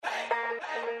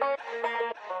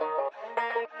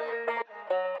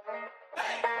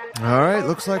All right,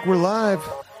 looks like we're live.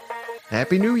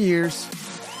 Happy New Year's.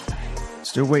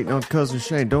 Still waiting on Cousin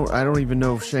Shane. I don't even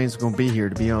know if Shane's going to be here,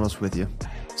 to be honest with you.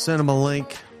 Sent him a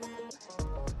link,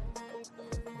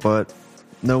 but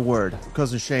no word.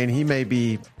 Cousin Shane, he may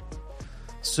be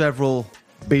several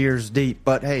beers deep,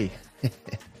 but hey,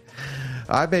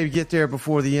 I may get there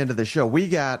before the end of the show. We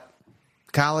got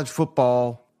college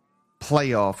football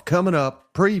playoff coming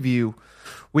up, preview.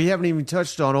 We haven't even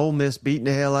touched on Ole Miss beating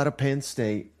the hell out of Penn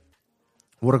State.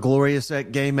 What a glorious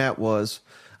that game that was.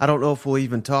 I don't know if we'll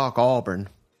even talk Auburn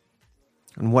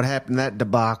and what happened in that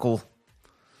debacle.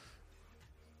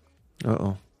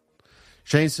 Uh-oh.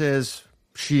 Shane says,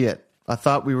 shit, I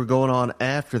thought we were going on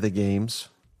after the games.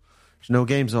 There's no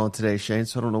games on today, Shane,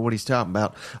 so I don't know what he's talking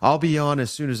about. I'll be on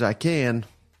as soon as I can.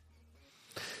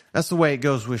 That's the way it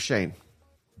goes with Shane.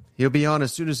 He'll be on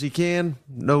as soon as he can.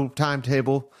 No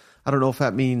timetable. I don't know if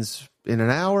that means in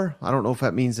an hour. I don't know if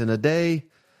that means in a day.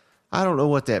 I don't know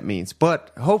what that means,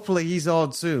 but hopefully he's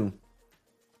on soon.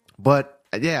 But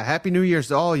yeah, Happy New Year's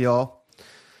to all y'all.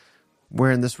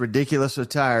 Wearing this ridiculous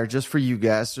attire just for you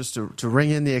guys, just to ring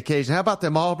in the occasion. How about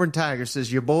them Auburn Tigers,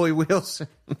 says your boy Wilson.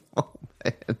 Oh,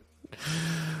 man.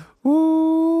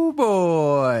 Ooh,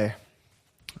 boy.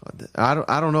 I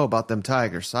don't know about them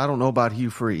Tigers. I don't know about Hugh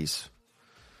Freeze.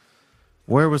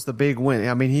 Where was the big win?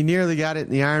 I mean, he nearly got it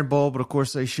in the Iron Bowl, but of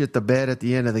course they shit the bed at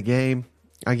the end of the game.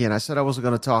 Again, I said I wasn't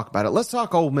going to talk about it. Let's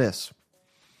talk Ole Miss.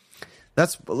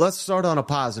 Let's start on a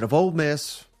positive. Ole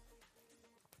Miss.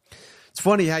 It's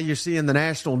funny how you're seeing the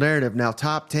national narrative now,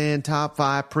 top 10, top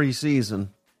 5 preseason,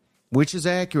 which is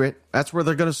accurate. That's where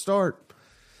they're going to start.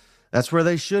 That's where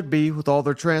they should be with all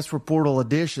their transfer portal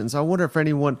additions. I wonder if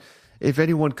anyone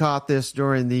caught this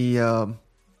during the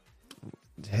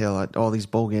all these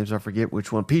bowl games. I forget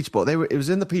which one. Peach Bowl. It was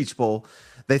in the Peach Bowl.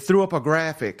 They threw up a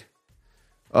graphic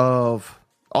of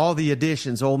all the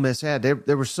additions Ole Miss had.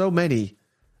 There were so many.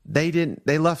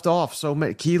 They left off so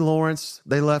many. Key Lawrence,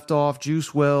 they left off.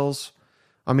 Juice Wells.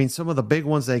 I mean, some of the big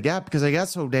ones they got because they got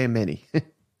so damn many.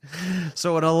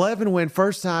 So an 11-win,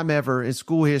 first time ever in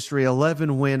school history,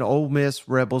 11-win Ole Miss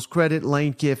Rebels. Credit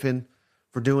Lane Kiffin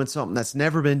for doing something that's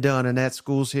never been done in that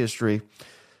school's history.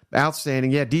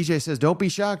 Outstanding. Yeah, DJ says, don't be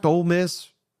shocked. Ole Miss,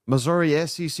 Missouri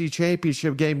SEC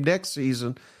championship game next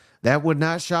season. That would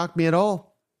not shock me at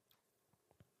all.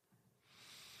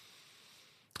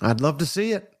 I'd love to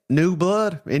see it. New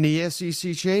blood in the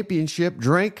SEC championship.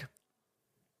 Drink.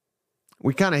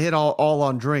 We kind of hit all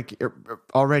on Drink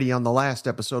already on the last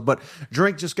episode, but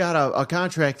Drink just got a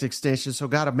contract extension, so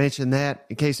got to mention that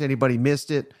in case anybody missed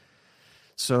it.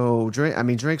 So,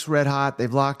 Drink's red hot.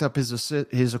 They've locked up his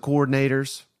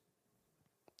coordinators.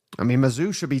 I mean,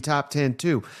 Mizzou should be top 10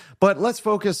 too. But let's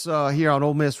focus here on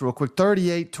Ole Miss real quick.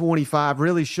 38-25,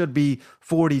 really should be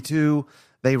 42.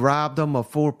 They robbed them of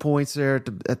 4 points there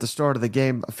at the start of the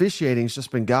game. Officiating's just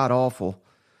been god-awful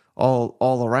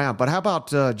all around. But how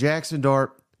about Jackson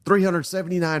Dart?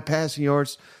 379 passing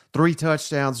yards, 3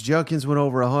 touchdowns. Junkins went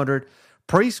over 100.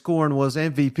 Prescorn was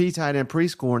MVP, tight end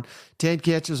Prescorn. 10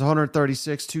 catches,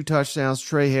 136, 2 touchdowns.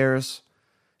 Trey Harris,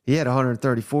 he had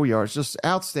 134 yards. Just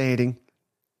outstanding.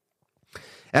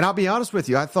 And I'll be honest with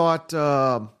you, I thought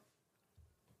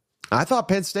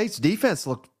Penn State's defense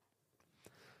looked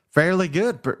fairly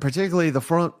good, particularly the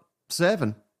front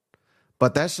 7.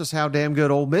 But that's just how damn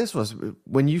good Ole Miss was.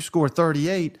 When you score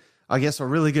 38 against a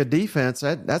really good defense,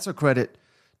 that's a credit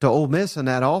to Ole Miss and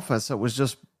that offense that was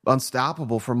just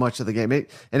unstoppable for much of the game.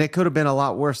 And it could have been a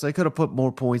lot worse. They could have put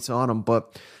more points on them.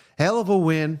 But hell of a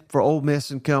win for Ole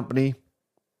Miss and company.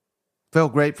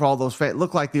 Felt great for all those fans.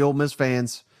 Looked like the Ole Miss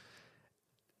fans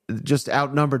just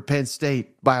outnumbered Penn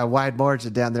State by a wide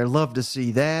margin down there. Love to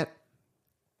see that.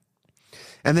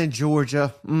 And then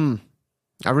Georgia.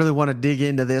 I really want to dig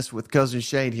into this with Cousin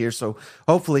Shane here, so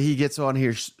hopefully he gets on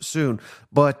here soon.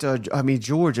 But,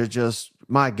 Georgia just,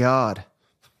 my God.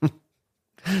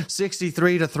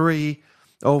 63-3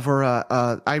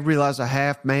 over, I realize a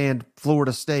half-manned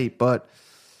Florida State, but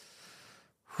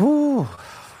now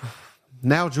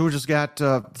Georgia's got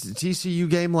the TCU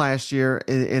game last year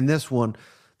in this one.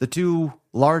 The 2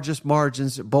 largest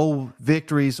margins, bowl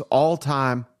victories all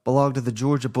time, belong to the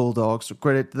Georgia Bulldogs, so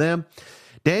credit to them.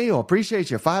 Daniel, appreciate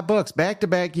you. $5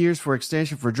 back-to-back years for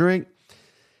extension for Drink.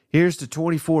 Here's to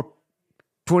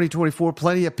 2024.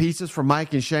 Plenty of pizzas for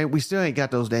Mike and Shane. We still ain't got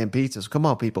those damn pizzas. Come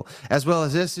on, people. As well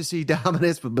as SEC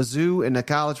dominance with Mizzou in the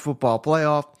college football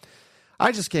playoff.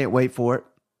 I just can't wait for it.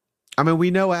 I mean, we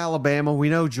know Alabama. We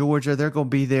know Georgia. They're going to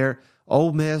be there.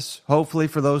 Ole Miss, hopefully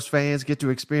for those fans, get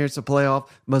to experience the playoff.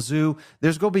 Mizzou.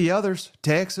 There's going to be others.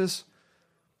 Texas.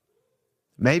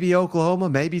 maybe Oklahoma,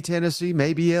 maybe Tennessee,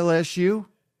 maybe LSU.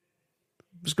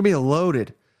 It's going to be a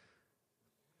loaded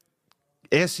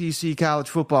SEC college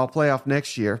football playoff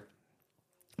next year.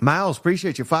 Miles,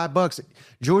 appreciate you. $5.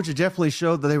 Georgia definitely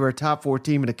showed that they were a top 4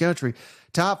 team in the country.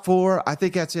 Top 4, I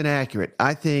think that's inaccurate.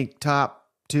 I think top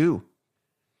 2.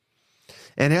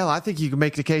 And hell, I think you can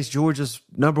make the case Georgia's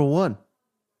number 1.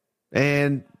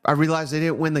 And I realize they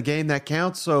didn't win the game that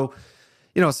counts. So,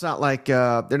 it's not like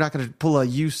they're not going to pull a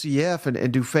UCF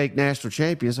and do fake national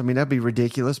champions. I mean, that'd be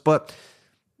ridiculous. But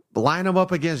line them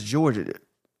up against Georgia.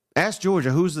 Ask Georgia,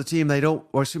 who's the team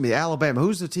Alabama.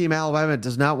 Who's the team Alabama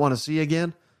does not want to see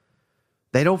again?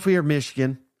 They don't fear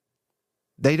Michigan.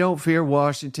 They don't fear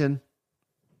Washington.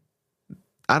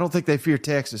 I don't think they fear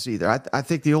Texas either. I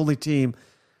think the only team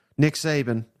Nick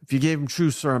Saban, if you gave him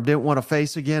true serum, didn't want to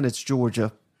face again, it's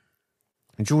Georgia.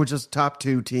 And Georgia's top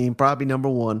 2 team, probably number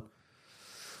 1.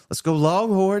 Let's go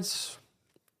Longhorns.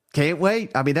 Can't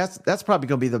wait. I mean, that's probably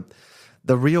going to be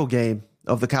the real game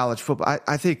of the college football.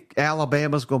 I think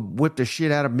Alabama's going to whip the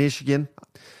shit out of Michigan.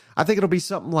 I think it'll be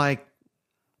something like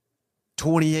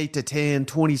 28-10,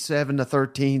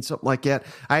 27-13, something like that.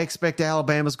 I expect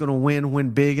Alabama's going to win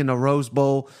big in the Rose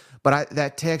Bowl. But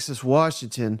that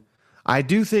Texas-Washington, I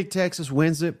do think Texas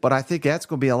wins it, but I think that's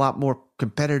going to be a lot more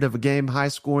competitive a game,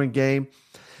 high-scoring game.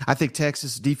 I think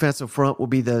Texas' defensive front will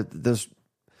be the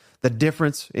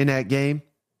difference in that game.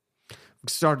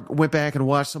 Went back and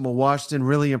watched some of Washington,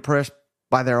 really impressed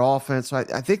by their offense. So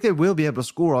I think they will be able to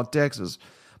score on Texas,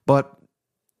 but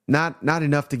not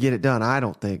enough to get it done, I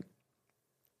don't think.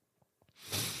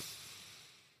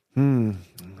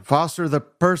 Foster the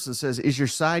person says, is your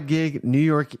side gig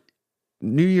New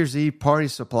Year's Eve party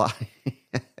supply?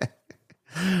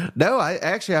 No,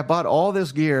 I bought all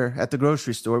this gear at the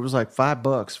grocery store. It was like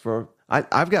 $5 for.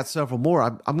 I've got several more.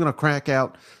 I'm going to crack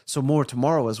out some more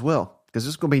tomorrow as well, because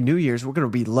it's going to be New Year's. We're going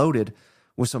to be loaded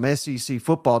with some SEC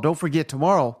football. Don't forget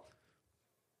tomorrow,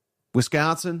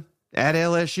 Wisconsin at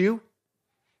LSU,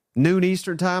 noon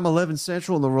Eastern time, 11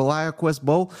 Central in the ReliaQuest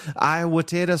Bowl. Iowa,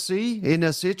 Tennessee in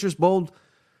the Citrus Bowl,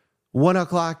 1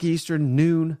 o'clock Eastern,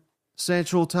 noon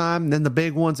Central time. And then the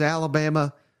big ones,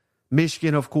 Alabama,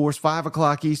 Michigan, of course, 5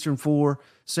 o'clock Eastern, 4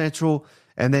 Central,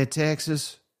 and then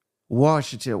Texas,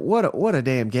 Washington. What a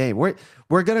damn game. We're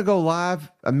going to go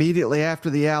live immediately after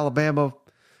the Alabama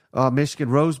Michigan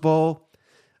Rose Bowl.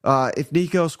 If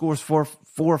Nico scores four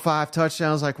or five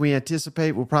touchdowns like we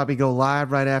anticipate, we'll probably go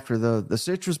live right after the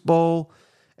Citrus Bowl.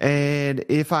 And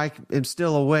if I am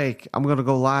still awake, I'm going to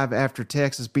go live after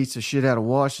Texas beats the shit out of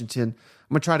Washington.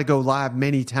 I'm going to try to go live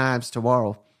many times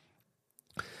tomorrow.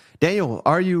 Daniel,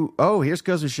 are you? Oh, here's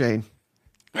Cousin Shane.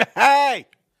 Hey!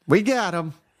 We got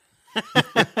him.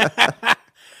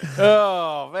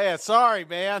 Oh, man. Sorry,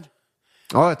 man.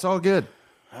 Oh, it's all good.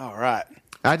 All right.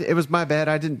 It was my bad.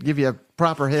 I didn't give you a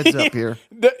proper heads up here.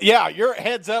 Yeah, your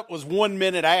heads up was 1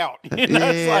 minute out.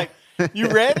 It's like, you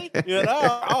ready?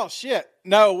 Oh, shit.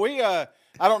 No,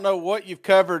 I don't know what you've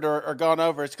covered or gone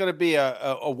over. It's going to be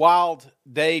a wild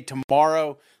day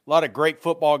tomorrow. A lot of great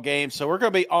football games. So we're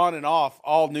going to be on and off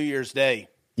all New Year's Day.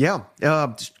 Yeah.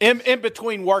 In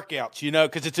between workouts,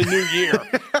 because it's a new year.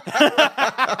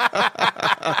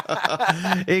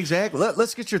 Exactly.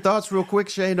 Let's get your thoughts real quick,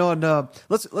 Shane, on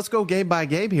let's go game by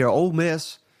game here. Ole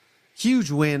Miss,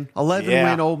 huge win,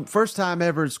 11 win, first time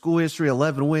ever in school history,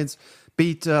 11 wins,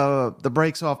 beat the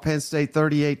brakes off Penn State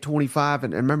 38-25,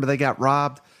 and remember they got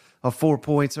robbed of 4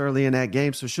 points early in that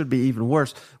game, so it should be even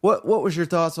worse. What was your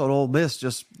thoughts on Ole Miss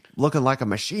just looking like a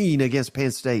machine against Penn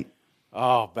State?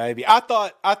 Oh, baby. I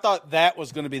thought that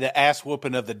was going to be the ass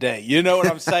whooping of the day. You know what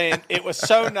I'm saying? It was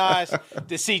so nice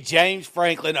to see James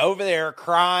Franklin over there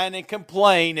crying and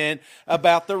complaining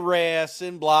about the refs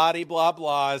and blah,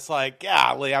 blah. It's like,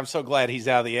 golly, I'm so glad he's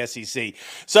out of the SEC.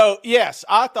 So, yes,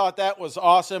 I thought that was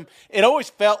awesome. It always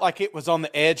felt like it was on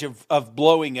the edge of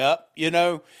blowing up,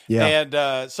 Yeah.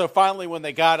 And so finally when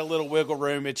they got a little wiggle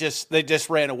room, they just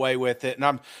ran away with it. And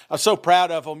I'm so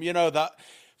proud of them.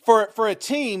 For a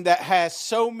team that has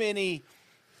so many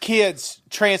kids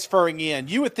transferring in,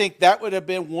 you would think that would have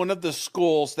been one of the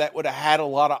schools that would have had a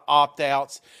lot of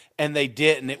opt-outs, and they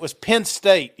didn't. It was Penn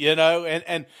State, and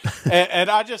I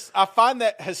find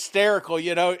that hysterical.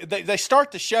 They start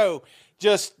the show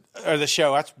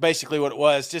that's basically what it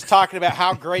was, just talking about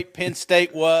how great Penn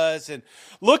State was, and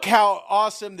look how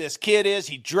awesome this kid is.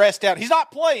 He dressed out. He's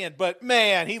not playing, but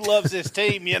man, he loves this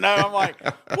team. I'm like,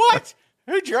 what?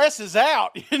 Who dresses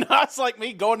out? It's like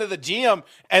me going to the gym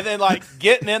and then like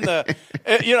getting in the,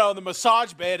 the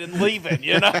massage bed and leaving,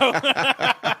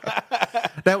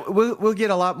 Now we'll get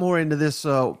a lot more into this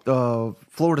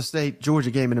Florida State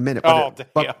Georgia game in a minute.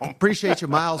 But appreciate you,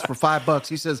 Miles, for $5.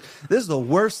 He says this is the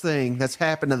worst thing that's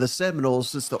happened to the Seminoles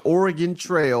since the Oregon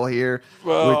Trail here.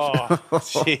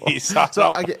 Jeez.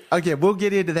 So again, we'll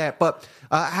get into that. But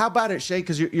how about it, Shay?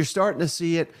 Because you're starting to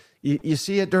see it. You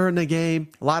see it during the game.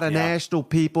 A lot of national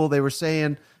people, they were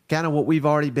saying kind of what we've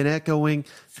already been echoing,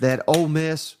 that Ole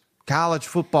Miss college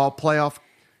football playoff.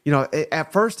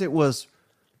 At first it was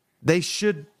they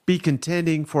should be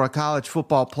contending for a college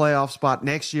football playoff spot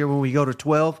next year when we go to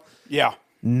 12. Yeah.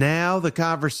 Now the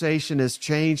conversation has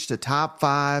changed to top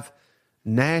 5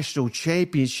 national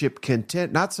championship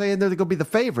content. Not saying they're going to be the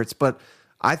favorites, but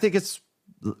I think it's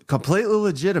completely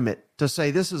legitimate to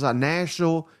say this is a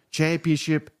national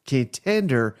championship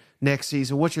contender next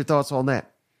season. What's your thoughts on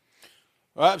that?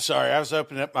 Well, I'm sorry. I was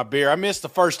opening up my beer. I missed the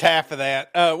first half of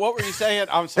that. What were you saying?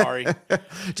 I'm sorry.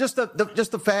 Just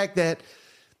the fact that,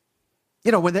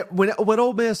 when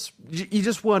Ole Miss, you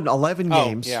just won 11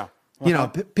 games. Yeah. Uh-huh.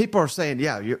 People are saying,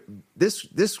 this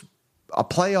a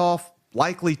playoff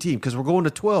likely team because we're going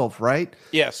to 12, right?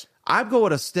 Yes. I'm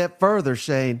going a step further,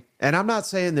 Shane, and I'm not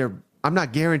saying I'm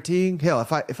not guaranteeing. Hell,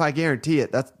 if I guarantee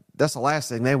it, that's the last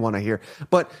thing they want to hear.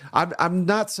 But I'm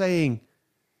not saying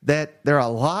that they're a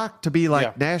lock to be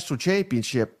national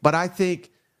championship. But I think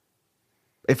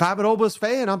if I'm an Ole Miss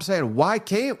fan, I'm saying, why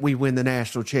can't we win the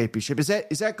national championship? Is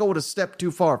that going a step too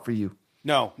far for you?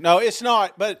 No, it's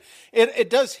not. But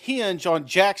it does hinge on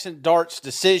Jackson Dart's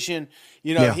decision.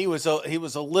 He was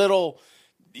a little,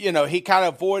 he kind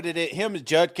of avoided it. Him and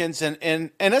Judkins,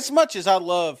 and as much as I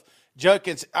love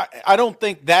Judkins, I don't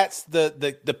think that's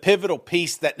the pivotal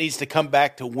piece that needs to come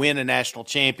back to win a national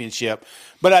championship.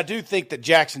 But I do think that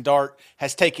Jackson Dart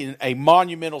has taken a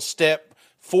monumental step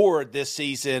forward this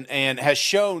season and has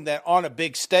shown that on a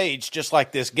big stage, just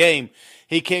like this game,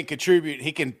 he can contribute,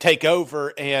 he can take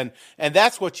over, and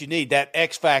that's what you need, that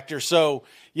X factor. So,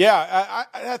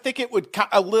 I think it would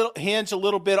hinge a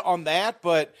little bit on that,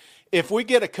 but if we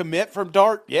get a commit from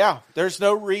Dart, there's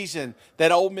no reason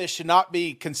that Ole Miss should not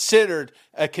be considered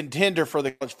a contender for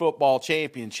the college football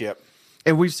championship.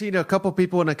 And we've seen a couple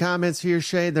people in the comments here,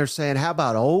 Shane, they're saying, how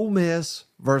about Ole Miss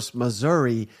versus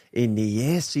Missouri in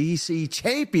the SEC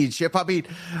championship? I mean,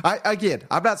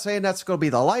 I'm not saying that's going to be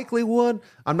the likely one.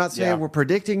 I'm not saying we're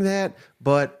predicting that,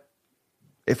 but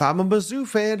if I'm a Mizzou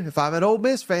fan, if I'm an Ole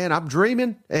Miss fan, I'm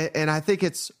dreaming, and I think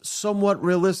it's somewhat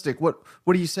realistic. What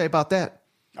do you say about that?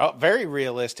 Oh, very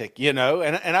realistic, and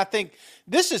I think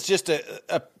this is just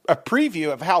a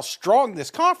preview of how strong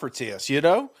this conference is,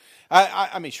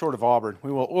 I mean, short of Auburn,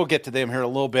 we'll get to them here in a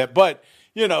little bit, but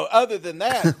other than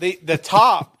that, the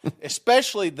top,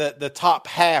 especially the top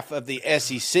half of the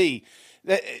SEC,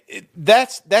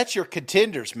 that's your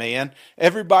contenders, man.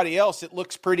 Everybody else, it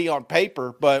looks pretty on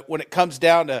paper, but when it comes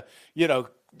down to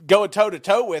going toe to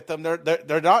toe with them,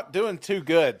 they're not doing too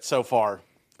good so far.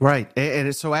 Right,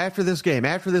 and so after this game,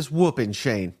 after this whooping,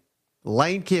 Shane,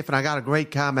 Lane Kiffin, I got a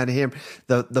great comment of him.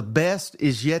 The best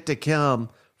is yet to come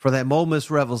for that Ole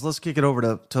Miss Rebels. Let's kick it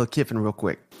over to Kiffin real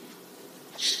quick.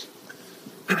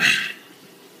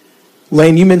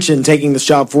 Lane, you mentioned taking this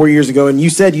job 4 years ago, and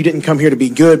you said you didn't come here to be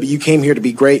good, but you came here to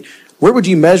be great. Where would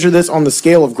you measure this on the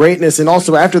scale of greatness? And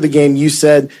also after the game, you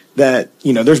said that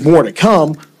there's more to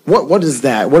come. What is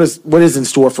that? What is in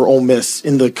store for Ole Miss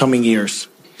in the coming years?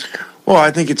 Well,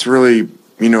 I think it's really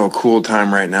a cool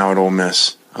time right now at Ole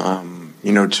Miss.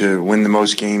 To win the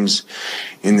most games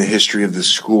in the history of the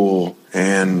school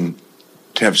and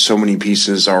to have so many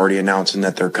pieces already announcing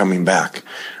that they're coming back,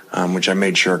 which I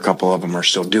made sure a couple of them are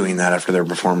still doing that after their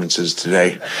performances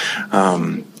today.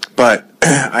 But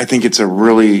I think it's a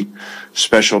really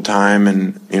special time.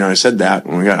 And, I said that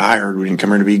when we got hired, we didn't come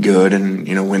here to be good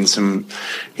and, win some,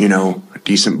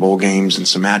 decent bowl games and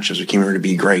some matches. We came here to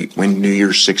be great, win New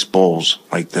Year's 6 bowls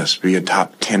like this, be a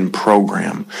top 10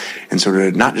 program. And so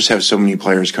to not just have so many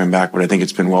players coming back, but I think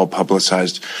it's been well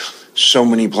publicized. So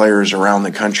many players around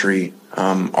the country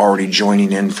already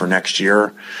joining in for next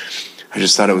year. I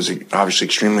just thought it was obviously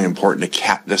extremely important to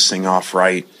cap this thing off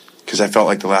right, because I felt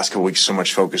like the last couple weeks so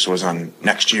much focus was on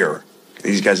next year.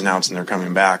 These guys announcing they're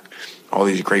coming back. All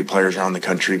these great players around the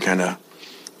country kind of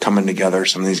coming together.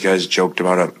 Some of these guys joked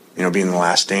about it, being the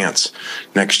last dance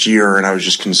next year, and I was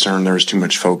just concerned there was too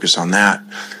much focus on that.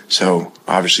 So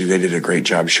obviously they did a great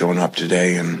job showing up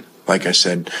today, and like I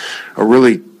said, a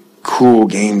really cool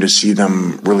game to see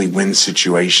them really win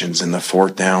situations in the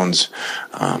fourth downs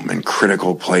and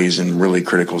critical plays in really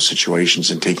critical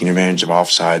situations and taking advantage of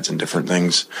offsides and different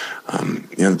things.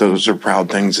 Those are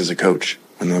proud things as a coach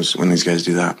when these guys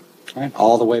do that.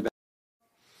 All the way back.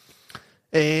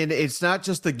 And it's not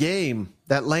just the game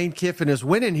that Lane Kiffin is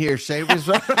winning here, Shane.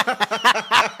 Anybody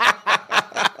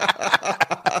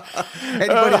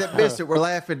that missed it, we're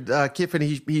laughing. Kiffin,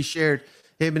 he shared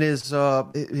him and his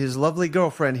lovely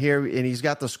girlfriend here, and he's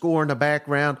got the score in the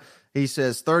background. He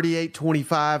says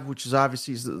 38-25, which is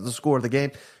obviously the score of the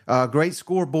game. Great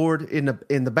scoreboard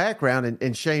in the background,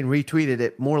 and Shane retweeted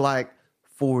it more like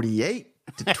 48-25.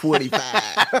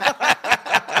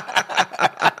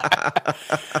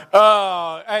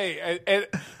 Oh, hey, and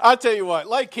I'll tell you what,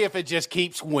 Lane Kiffin just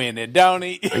keeps winning, don't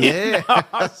he? Yeah. You know what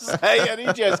I'm saying?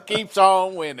 He just keeps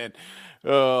on winning.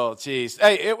 Oh, jeez.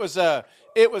 Hey, it was a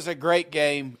great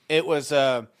game. It was,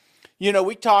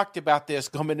 we talked about this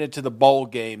coming into the bowl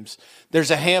games.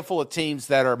 There's a handful of teams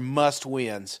that are must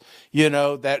wins,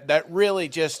 that really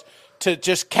just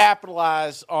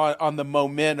capitalize on the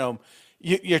momentum.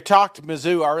 You talked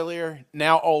Mizzou earlier,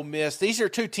 now Ole Miss. These are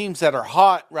two teams that are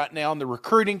hot right now on the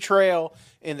recruiting trail,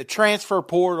 in the transfer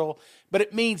portal, but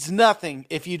it means nothing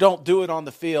if you don't do it on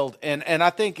the field. And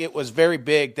I think it was very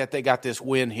big that they got this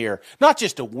win here. Not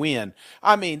just a win.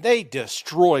 I mean, they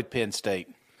destroyed Penn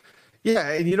State. Yeah,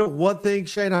 and one thing,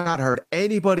 Shane, I've not heard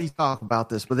anybody talk about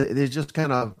this, but it just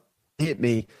kind of hit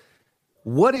me.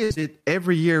 What is it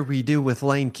every year we do with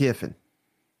Lane Kiffin?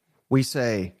 We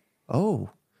say,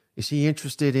 oh, is he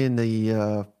interested in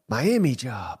the Miami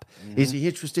job? Mm-hmm. Is he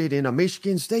interested in a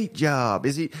Michigan State job?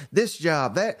 Is he this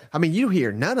job, that? I mean, you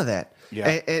hear none of that. Yeah.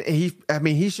 And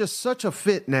he's just such a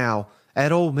fit now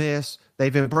at Ole Miss.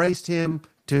 They've embraced him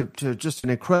to just an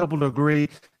incredible degree.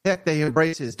 Heck, they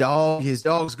embrace his dog. His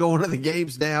dog's going to the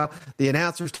games now. The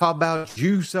announcers talk about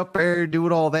juice up there,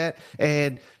 doing all that.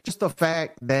 And just the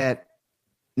fact that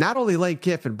not only Lane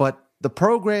Kiffin, but the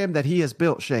program that he has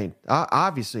built, Shane,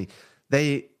 obviously,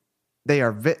 they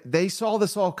saw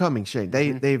this all coming, Shane.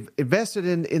 They've invested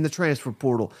in the transfer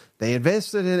portal. They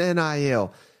invested in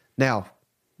NIL. Now,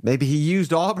 maybe he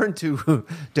used Auburn to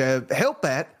help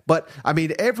that, but I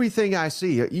mean, everything I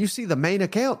see, you see the main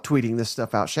account tweeting this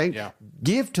stuff out, Shane. Yeah.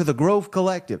 Give to the Grove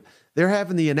Collective. They're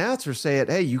having the announcer say it.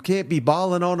 Hey, you can't be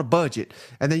balling on a budget.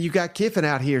 And then you got Kiffin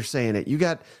out here saying it. You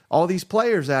got all these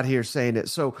players out here saying it.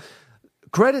 So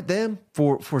credit them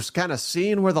for kind of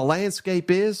seeing where the landscape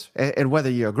is, and whether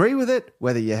you agree with it,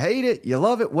 whether you hate it, you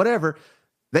love it, whatever.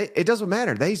 It doesn't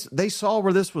matter. They saw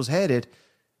where this was headed,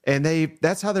 and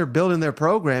that's how they're building their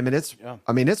program, and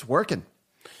it's working.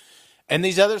 And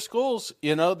these other schools,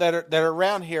 that are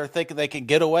around here thinking they can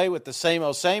get away with the same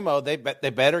old, they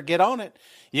better get on it.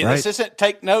 Right. This isn't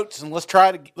take notes and let's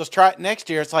try it next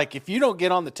year. It's like if you don't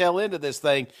get on the tail end of this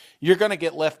thing, you're going to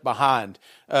get left behind.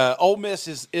 Ole Miss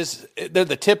is they're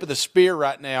the tip of the spear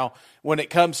right now when it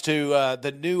comes to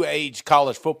the new age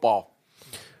college football.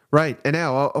 Right, and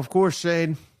now of course,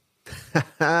 Shane.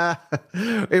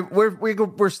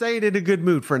 we're staying in a good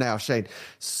mood for now, Shane.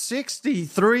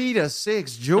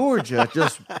 63-6, Georgia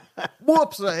just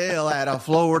whoops the hell out of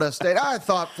Florida State. I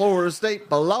thought Florida State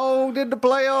belonged in the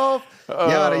playoff.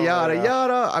 Yada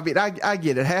yada. I mean, I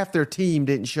get it. Half their team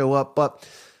didn't show up, but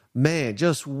man,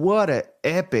 just what an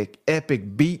epic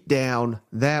beatdown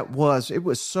that was. It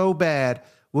was so bad.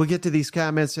 We'll get to these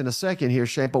comments in a second here,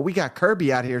 Shane. But we got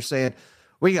Kirby out here saying,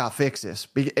 we got to fix this.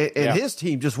 And his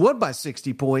team just won by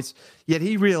 60 points, yet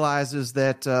he realizes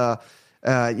that,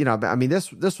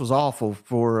 this was awful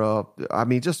for,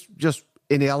 just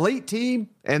an elite team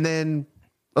and then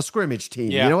a scrimmage team.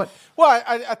 Yeah. You know what? Well,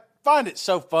 I find it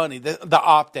so funny, the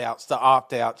opt-outs.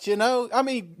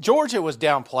 Georgia was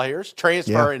down players,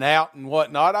 transferring out and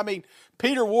whatnot. I mean,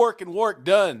 Peter Warrick and Warrick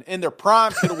Dunn in their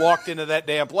prime could have walked into that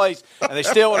damn place and they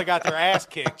still would have got their ass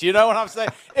kicked. You know what I'm saying?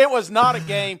 It was not a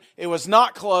game. It was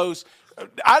not close.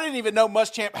 I didn't even know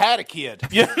Muschamp had a kid.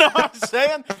 You know what I'm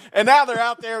saying? And now they're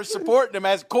out there supporting him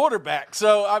as quarterback.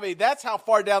 So, that's how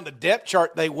far down the depth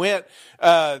chart they went.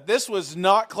 This was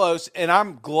not close, and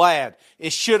I'm glad.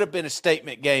 It should have been a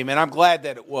statement game, and I'm glad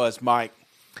that it was, Mike.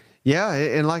 Yeah,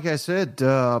 and like I said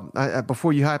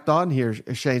before you hopped on here,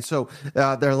 Shane, so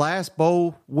their last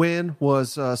bowl win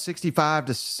was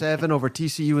 65-7 over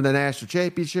TCU in the national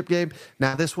championship game.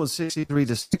 Now this one's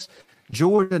 63-6.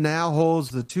 Georgia now holds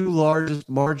the two largest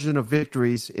margin of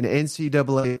victories in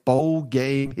NCAA bowl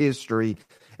game history.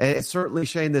 And certainly,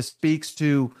 Shane, this speaks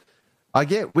to,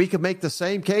 again, we could make the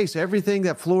same case, everything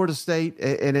that Florida State,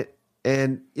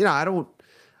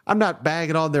 I'm not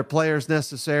bagging on their players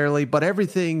necessarily, but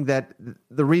everything that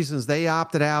the reasons they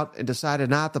opted out and decided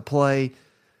not to play,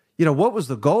 what was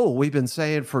the goal we've been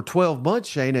saying for 12 months,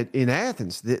 Shane, in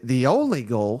Athens? The only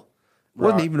goal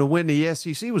wasn't even to win the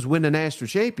SEC, was win the national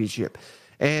championship.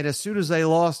 And as soon as they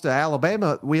lost to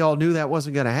Alabama, we all knew that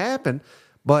wasn't going to happen.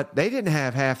 but they didn't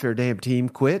have half their damn team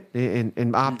quit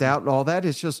and opt out and all that.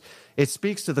 It's just, it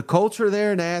speaks to the culture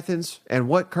there in Athens and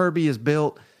what Kirby has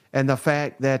built, and the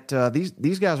fact that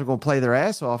these guys are going to play their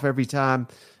ass off every time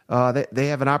they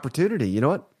have an opportunity. You know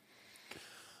what?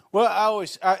 Well,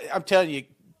 I'm telling you,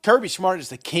 Kirby Smart is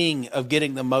the king of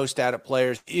getting the most out of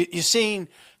players. You've seen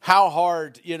how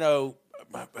hard,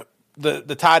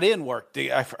 the tight end worked.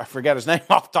 I forgot his name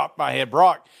off the top of my head,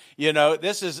 Brock.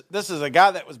 This is a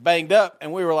guy that was banged up,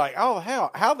 and we were like, oh,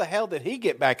 how the hell did he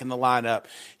get back in the lineup?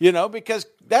 Because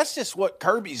that's just what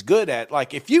Kirby's good at.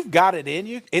 Like, if you've got it in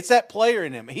you, it's that player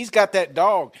in him. He's got that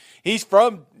dog. He's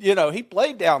from, he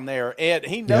played down there, and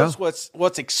he knows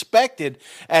what's expected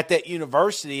at that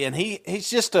university. And he's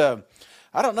just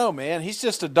I don't know, man. He's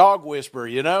just a dog whisperer,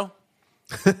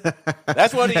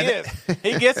 That's what he is.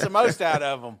 He gets the most out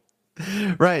of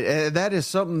them. Right. That is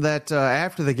something that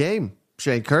after the game,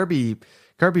 Shane, Kirby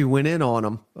went in on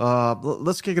him.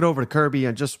 Let's kick it over to Kirby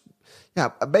and just,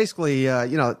 basically,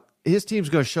 his team's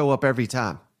going to show up every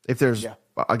time if there's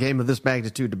a game of this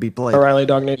magnitude to be played. Riley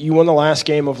Dugnan, you won the last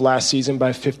game of last season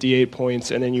by 58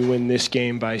 points, and then you win this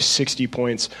game by 60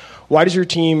 points. Why does your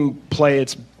team play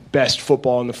its best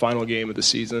football in the final game of the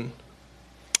season?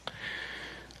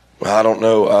 Well, I don't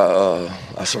know.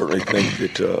 I certainly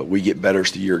think that we get better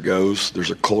as the year goes. There's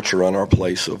a culture on our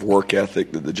place of work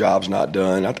ethic that the job's not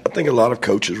done. I think a lot of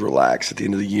coaches relax at the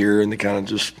end of the year, and they kind of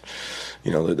just,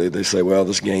 they say, well,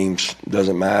 this game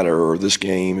doesn't matter, or this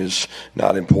game is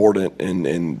not important,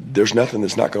 and there's nothing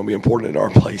that's not going to be important at our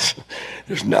place.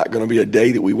 There's not going to be a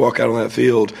day that we walk out on that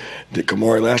field that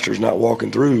Kamari Lassiter's not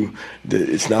walking through that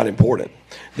it's not important.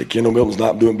 That Kendall Milton's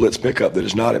not doing blitz pickup, that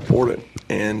is not important.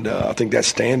 And I think that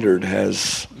standard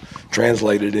has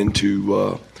translated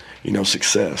into,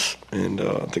 success. And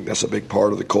I think that's a big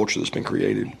part of the culture that's been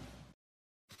created.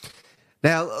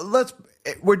 Now,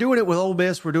 we're doing it with Ole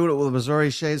Miss. We're doing it with the Missouri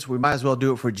Shades. We might as well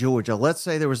do it for Georgia. Let's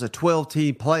say there was a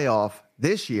 12-team playoff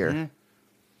this year. Mm-hmm.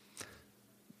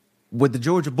 Would the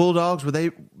Georgia Bulldogs, would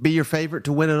they be your favorite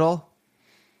to win it all?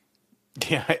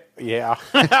 Yeah.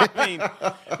 I mean,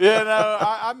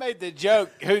 I made the joke,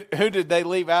 who did they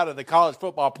leave out of the college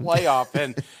football playoff?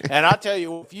 And I tell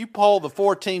you, if you poll the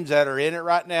four teams that are in it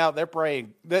right now, they're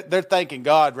praying, they're thanking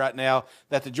God right now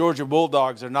that the Georgia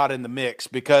Bulldogs are not in the mix,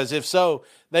 because if so,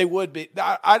 they would be.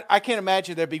 I can't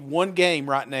imagine there'd be one game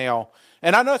right now.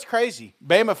 And I know it's crazy.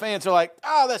 Bama fans are like,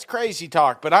 oh, that's crazy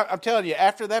talk. But I'm telling you,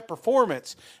 after that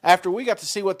performance, after we got to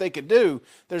see what they could do,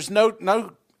 there's no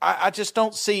I just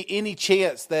don't see any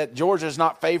chance that Georgia's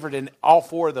not favored in all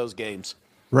four of those games.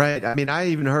 Right. I mean, I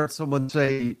even heard someone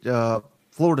say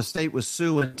Florida State was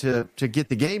suing to get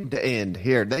the game to end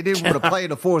here. They didn't want to play in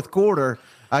the fourth quarter,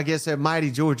 I guess, at mighty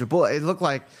Georgia Bull. It looked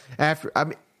like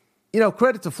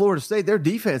credit to Florida State. Their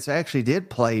defense actually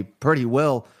did play pretty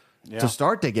well to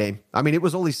start the game. I mean, it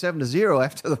was only 7-0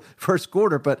 after the first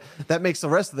quarter, but that makes the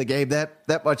rest of the game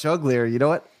that much uglier. You know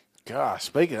what? Gosh,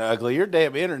 speaking of ugly, your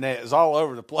damn internet is all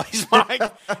over the place, Mike.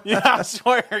 I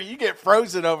swear, you get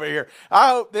frozen over here. I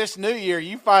hope this new year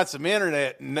you find some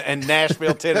internet in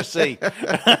Nashville, Tennessee.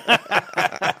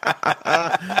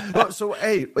 Well, so,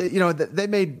 hey, they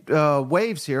made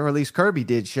waves here, or at least Kirby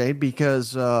did, Shane,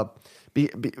 because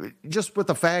just with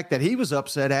the fact that he was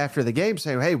upset after the game,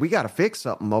 saying, hey, we got to fix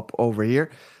something up over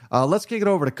here. Let's kick it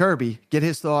over to Kirby, get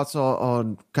his thoughts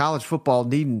on college football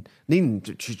needing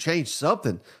to change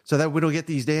something so that we don't get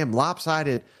these damn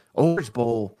lopsided Orange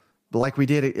Bowl like we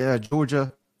did at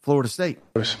Georgia, Florida State.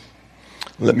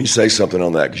 Let me say something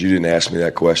on that, because you didn't ask me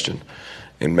that question.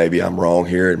 And maybe I'm wrong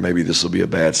here, and maybe this will be a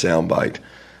bad soundbite.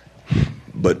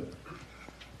 But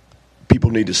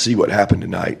people need to see what happened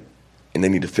tonight, and they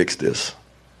need to fix this.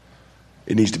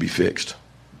 It needs to be fixed.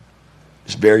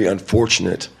 It's very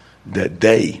unfortunate that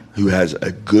they, who has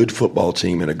a good football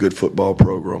team and a good football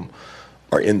program,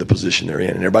 are in the position they're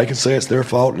in. And everybody can say it's their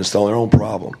fault and it's their own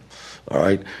problem, all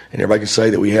right? And everybody can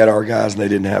say that we had our guys and they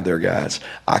didn't have their guys.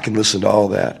 I can listen to all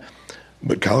that.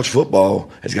 But college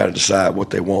football has got to decide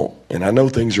what they want. And I know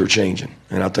things are changing,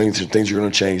 and I think things are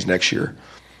going to change next year.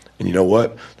 And you know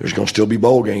what? There's going to still be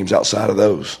bowl games outside of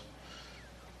those.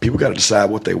 People got to decide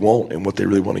what they want and what they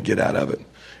really want to get out of it,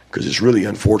 because it's really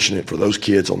unfortunate for those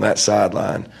kids on that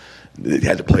sideline that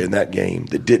had to play in that game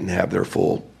that didn't have their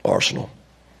full arsenal.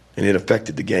 And it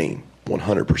affected the game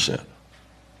 100%.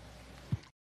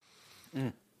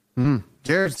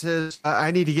 Jared says,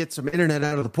 I need to get some internet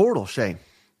out of the portal, Shane.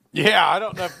 Yeah, I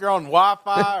don't know if you're on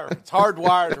Wi-Fi or it's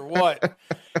hardwired or what.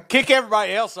 Kick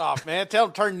everybody else off, man. Tell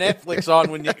them to turn Netflix on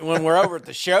when we're over at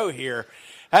the show here.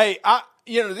 Hey,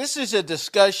 this is a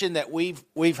discussion that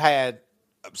we've had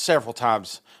several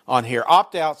times on here.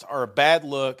 Opt-outs are a bad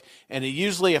look, and it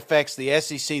usually affects the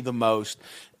SEC the most.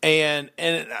 And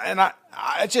I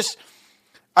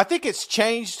think it's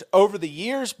changed over the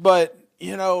years, but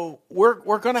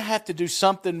we're going to have to do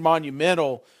something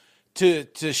monumental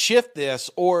to shift this,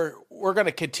 or we're going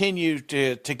to continue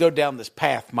to go down this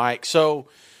path, Mike. So,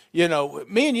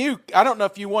 me and you, I don't know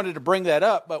if you wanted to bring that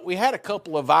up, but we had a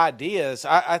couple of ideas.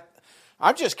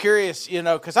 I'm just curious,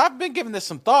 because I've been giving this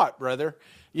some thought, brother.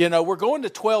 We're going to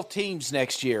 12 teams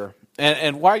next year,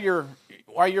 and while you're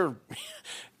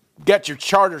got your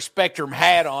Charter Spectrum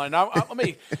hat on,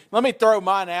 let me throw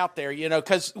mine out there,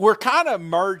 because we're kind of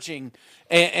merging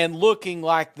and looking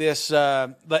like this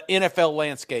the NFL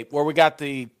landscape where we got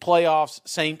the playoffs,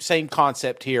 same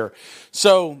concept here.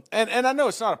 So, and I know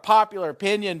it's not a popular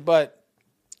opinion, but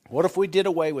what if we did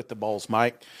away with the bowls,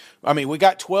 Mike? I mean, we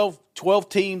got 12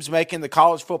 teams making the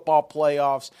college football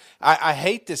playoffs. I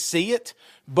hate to see it,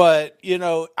 but,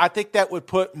 I think that would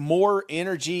put more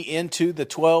energy into the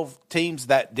 12 teams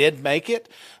that did make it.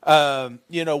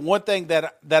 One thing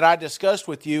that I discussed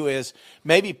with you is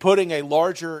maybe putting a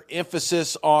larger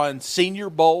emphasis on senior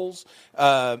bowls,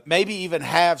 maybe even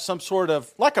have some sort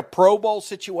of like a Pro Bowl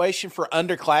situation for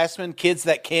underclassmen, kids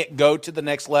that can't go to the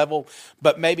next level,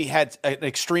 but maybe had an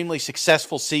extremely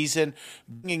successful season,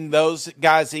 bringing those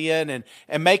guys in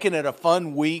and making it a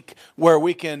fun week where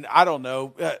we can, I don't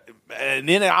know, an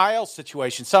NIL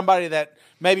situation, somebody that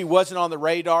maybe wasn't on the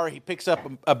radar, he picks up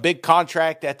a big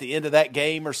contract at the end of that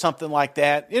game or something like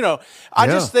that. I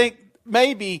just think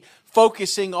maybe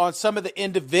focusing on some of the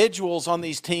individuals on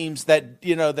these teams that,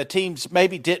 the teams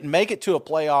maybe didn't make it to a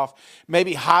playoff,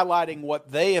 maybe highlighting what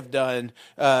they have done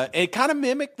and kind of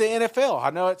mimic the NFL. I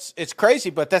know it's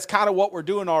crazy, but that's kind of what we're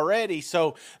doing already.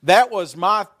 So that was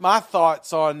my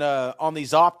thoughts on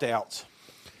these opt-outs.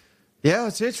 Yeah,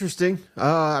 it's interesting.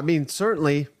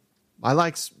 Certainly I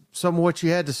like some of what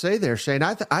you had to say there, Shane.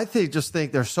 I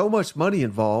think there's so much money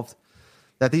involved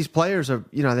that these players are,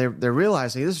 they're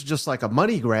realizing this is just like a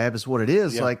money grab is what it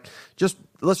is. Yeah. Like, just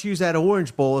let's use that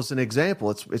Orange Bowl as an example.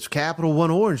 It's Capital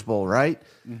One Orange Bowl, right?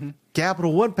 Mm-hmm.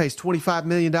 Capital One pays $25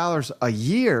 million a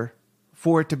year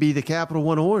for it to be the Capital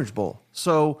One Orange Bowl.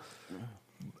 So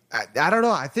I don't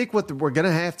know. I think what we're going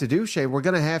to have to do, Shane, we're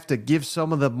going to have to give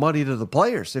some of the money to the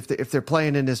players if they're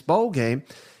playing in this bowl game.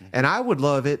 And I would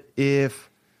love it if,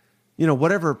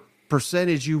 whatever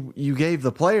percentage you gave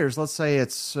the players, let's say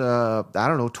it's,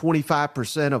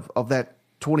 25% of that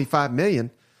 $25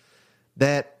 million,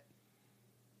 that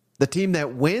the team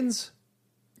that wins,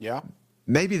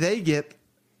 maybe they get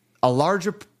a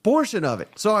larger portion of it.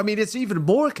 So, it's even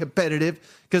more competitive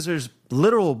because there's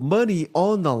literal money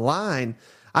on the line.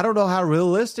 I don't know how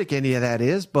realistic any of that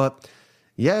is, but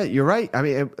yeah, you're right.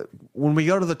 When we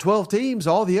go to the 12 teams,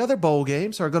 all the other bowl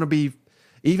games are going to be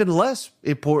even less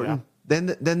important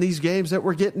than these games that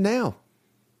we're getting now.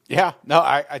 Yeah, no,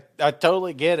 I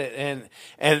totally get it.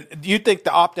 And you think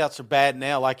the opt-outs are bad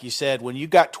now, like you said, when you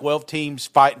got 12 teams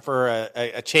fighting for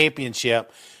a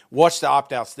championship, watch the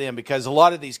opt-outs then, because a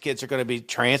lot of these kids are going to be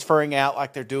transferring out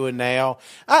like they're doing now.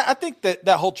 I think that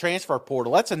whole transfer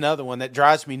portal, that's another one that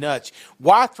drives me nuts.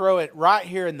 Why throw it right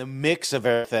here in the mix of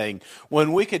everything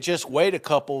when we could just wait a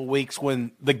couple of weeks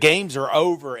when the games are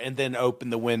over and then open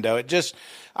the window? It just –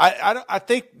 I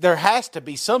think there has to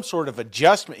be some sort of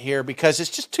adjustment here because it's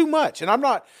just too much. And I'm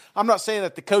not saying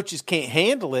that the coaches can't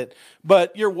handle it,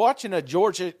 but you're watching a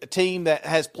Georgia team that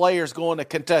has players going to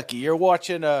Kentucky. You're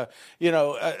watching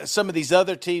some of these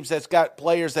other teams that's got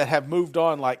players that have moved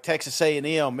on, like Texas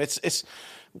A&M. It's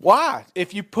why?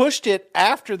 If you pushed it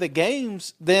after the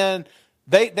games, then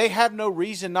they have no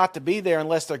reason not to be there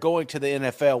unless they're going to the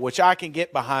NFL, which I can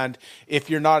get behind if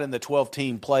you're not in the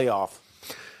 12-team playoff.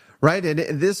 Right, and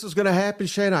this is going to happen,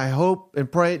 Shane. I hope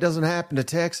and pray it doesn't happen to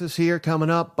Texas here coming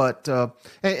up, but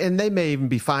and they may even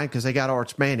be fine because they got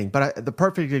Arch Manning. But the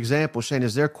perfect example, Shane,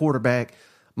 is their quarterback,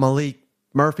 Malik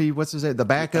Murphy, what's his name, the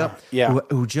backup,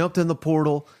 who jumped in the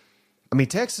portal.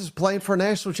 Texas is playing for a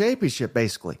national championship,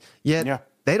 basically. Yet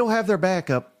they don't have their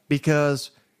backup because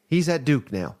he's at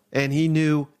Duke now. And he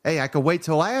knew, hey, I could wait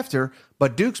till after,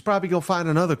 but Duke's probably going to find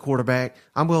another quarterback.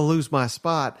 I'm going to lose my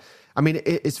spot.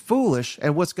 It's foolish.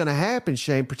 And what's going to happen,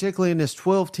 Shane, particularly in this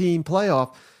 12-team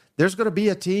playoff, there's going to be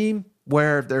a team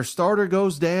where their starter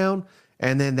goes down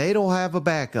and then they don't have a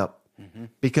backup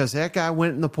because that guy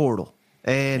went in the portal.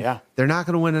 And they're not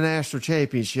going to win a national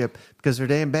championship because their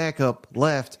damn backup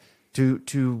left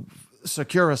to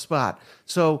secure a spot.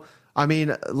 So,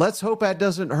 let's hope that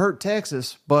doesn't hurt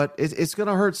Texas, but it's going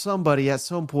to hurt somebody at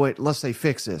some point unless they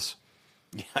fix this.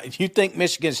 You think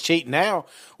Michigan's cheating now?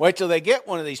 Wait till they get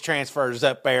one of these transfers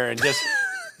up there and just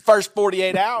first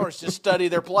 48 hours just study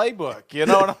their playbook. You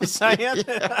know what I'm saying?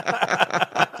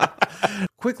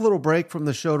 Quick little break from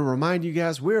the show to remind you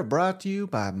guys we're brought to you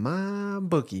by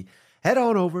MyBookie. Head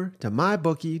on over to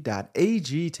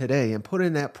mybookie.ag today and put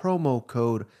in that promo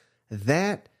code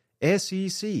THATSEC,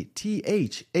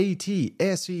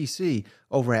 THATSEC,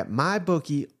 over at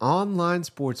MyBookie Online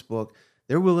Sportsbook.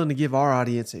 They're willing to give our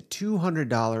audience a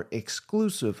 $200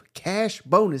 exclusive cash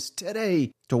bonus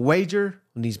today to wager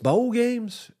on these bowl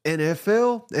games.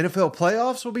 NFL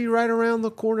playoffs will be right around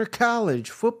the corner. College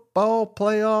football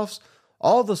playoffs,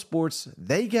 all the sports,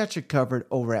 they got you covered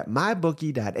over at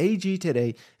mybookie.ag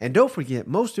today. And don't forget,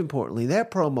 most importantly,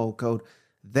 that promo code,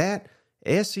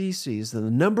 THATSEC, is the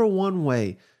number one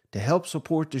way to help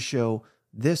support the show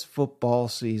this football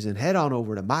season. Head on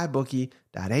over to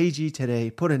mybookie.ag today.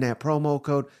 Put in that promo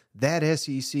code,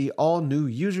 THATSEC. All new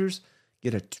users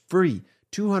get a free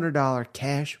 $200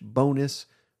 cash bonus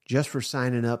just for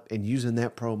signing up and using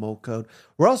that promo code.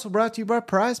 We're also brought to you by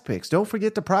Prize Picks. Don't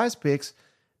forget the Prize Picks.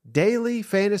 Daily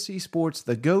fantasy sports,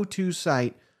 the go-to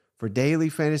site for daily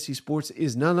fantasy sports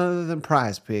is none other than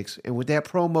Prize Picks. And with that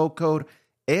promo code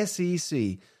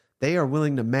SEC, they are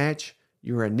willing to match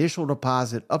your initial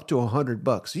deposit up to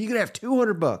 $100. So you can have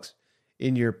 $200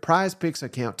 in your Prize Picks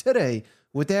account today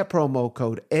with that promo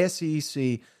code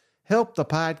SEC. Help the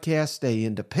podcast stay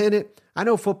independent. I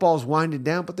know football's winding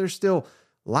down, but there's still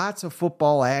lots of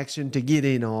football action to get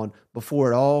in on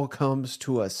before it all comes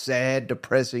to a sad,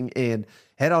 depressing end.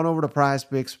 Head on over to Prize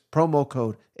Picks, promo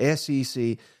code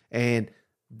SEC, and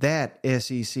that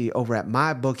SEC over at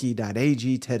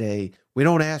mybookie.ag today. We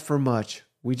don't ask for much.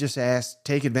 We just ask,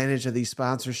 take advantage of these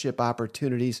sponsorship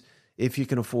opportunities if you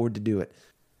can afford to do it.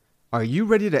 Are you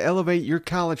ready to elevate your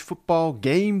college football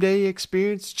game day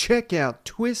experience? Check out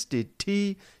Twisted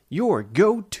Tea, your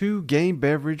go-to game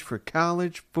beverage for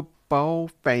college football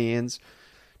fans.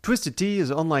 Twisted Tea is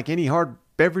unlike any hard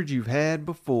beverage you've had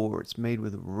before. It's made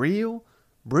with real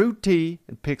brewed tea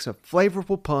and picks a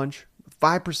flavorful punch,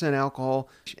 5% alcohol,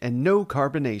 and no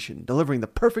carbonation, delivering the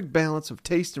perfect balance of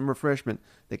taste and refreshment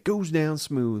that goes down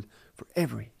smooth for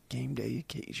every game day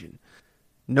occasion.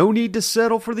 No need to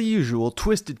settle for the usual.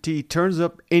 Twisted Tea turns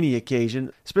up any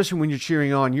occasion, especially when you're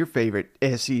cheering on your favorite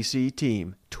SEC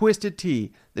team. Twisted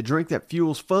Tea, the drink that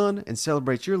fuels fun and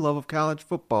celebrates your love of college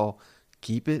football.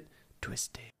 Keep it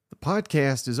twisted. The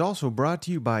podcast is also brought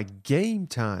to you by Game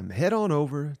Time. Head on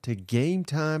over to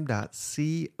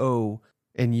gametime.co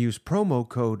and use promo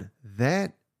code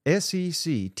THATSEC,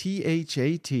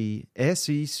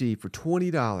 THATSEC, for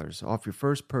 $20 off your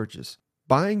first purchase.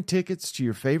 Buying tickets to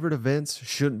your favorite events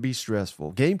shouldn't be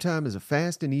stressful. Game Time is a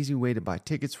fast and easy way to buy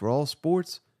tickets for all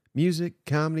sports, music,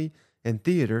 comedy, and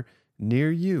theater near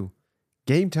you.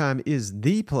 Game Time is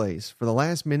the place for the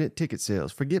last-minute ticket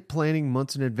sales. Forget planning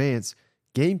months in advance.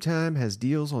 Game Time has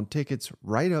deals on tickets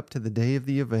right up to the day of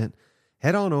the event.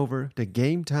 Head on over to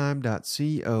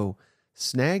gametime.co.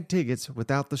 Snag tickets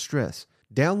without the stress.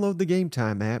 Download the Game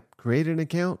Time app, create an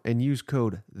account, and use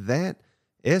code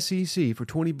THATSEC for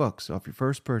 $20 off your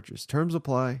first purchase. Terms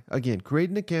apply. Again, create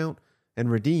an account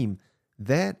and redeem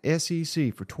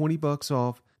THATSEC for $20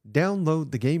 off.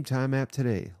 Download the Game Time app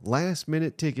today. Last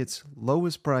minute tickets,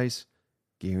 lowest price,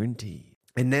 guaranteed.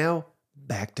 And now,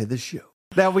 back to the show.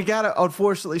 Now, we got to,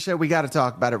 unfortunately, Shay, we got to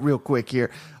talk about it real quick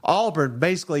here. Auburn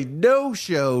basically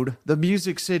no-showed the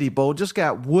Music City Bowl, just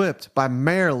got whipped by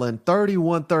Maryland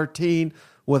 31-13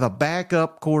 with a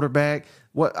backup quarterback.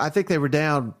 What I think they were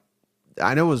down,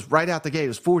 I know it was right out the gate, it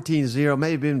was 14-0,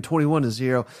 maybe even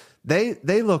 21-0.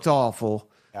 They looked awful.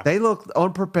 Yeah. They looked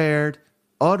unprepared,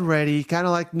 unready, kind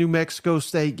of like New Mexico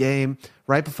State game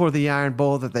right before the Iron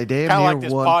Bowl that they damn near won.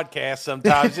 Kind of like this podcast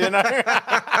sometimes, you know?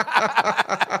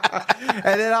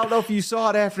 And then I don't know if you saw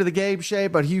it after the game, Shay,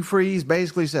 but Hugh Freeze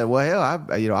basically said, "Well, I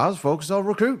was focused on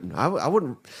recruiting.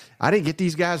 I didn't get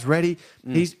these guys ready."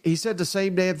 He said the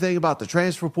same damn thing about the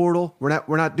transfer portal. We're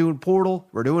not doing portal.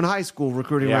 We're doing high school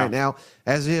recruiting right now,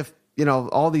 as if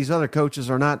all these other coaches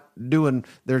are not doing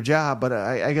their job. But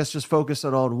I guess just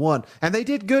focusing on one, and they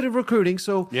did good in recruiting.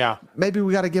 So maybe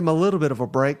we got to give them a little bit of a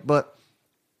break. But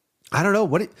I don't know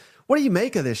what do you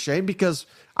make of this, Shane? Because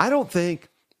I don't think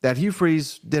that Hugh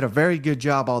Freeze did a very good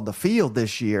job on the field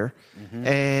this year. Mm-hmm.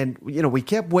 And, we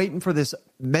kept waiting for this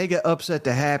mega upset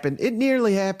to happen. It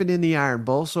nearly happened in the Iron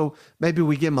Bowl, so maybe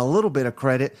we give them a little bit of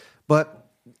credit. But,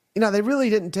 they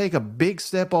really didn't take a big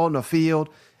step on the field.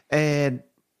 And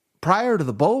prior to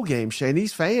the bowl game, Shane,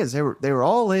 these fans, they were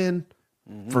all in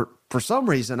for some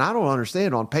reason. I don't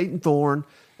understand, on Peyton Thorne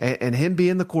and him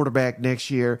being the quarterback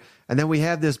next year. And then we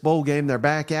have this bowl game, they're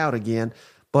back out again.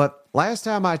 But last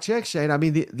time I checked, Shane, I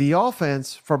mean, the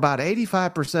offense for about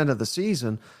 85% of the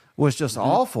season was just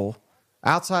awful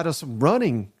outside of some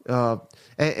running.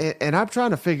 And I'm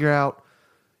trying to figure out,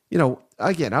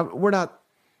 again, we're not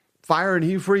firing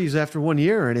Hugh Freeze after 1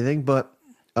 year or anything, but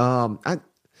I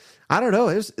don't know.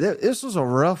 This was a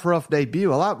rough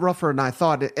debut, a lot rougher than I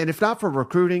thought. And if not for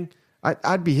recruiting,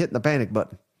 I'd be hitting the panic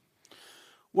button.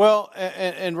 Well,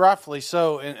 and rightfully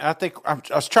so. And I think I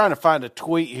was trying to find a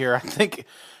tweet here. I think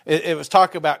it was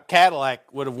talking about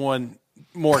Cadillac would have won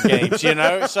more games,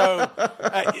 So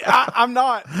I'm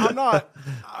not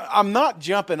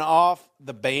jumping off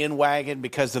the bandwagon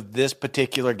because of this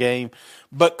particular game,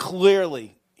 but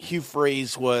clearly Hugh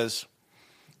Freeze was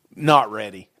not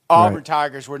ready. Auburn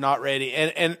Tigers were not ready,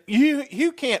 and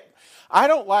you can't. I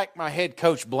don't like my head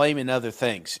coach blaming other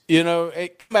things.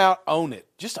 Come out, own it,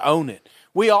 just own it.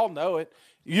 We all know it.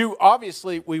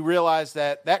 We realize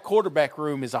that quarterback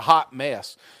room is a hot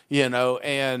mess.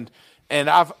 And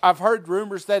I've heard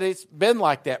rumors that it's been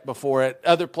like that before at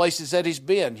other places that he's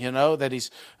been. That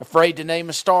he's afraid to name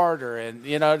a starter, and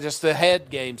just the head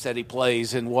games that he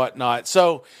plays and whatnot.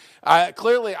 So.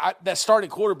 Clearly, that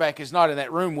starting quarterback is not in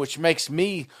that room, which makes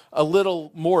me a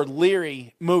little more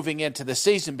leery moving into the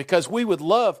season because we would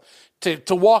love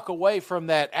to walk away from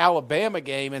that Alabama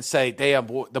game and say, damn,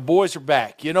 the boys are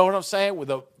back. You know what I'm saying?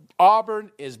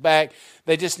 Auburn is back.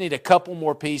 They just need a couple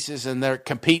more pieces, and they're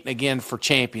competing again for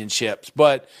championships.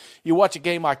 But you watch a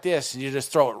game like this, and you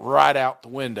just throw it right out the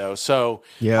window. So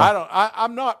yeah.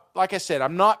 I'm not, like I said,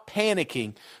 I'm not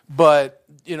panicking, but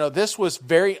this was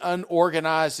very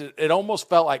unorganized. It almost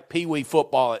felt like peewee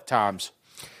football at times.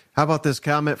 How about this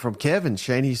comment from Kevin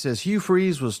Shane? He says Hugh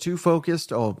Freeze was too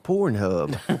focused on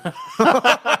Pornhub.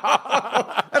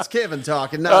 That's Kevin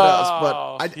talking, not us.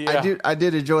 But I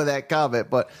did enjoy that comment.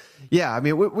 But yeah, I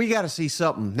mean, we got to see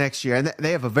something next year, and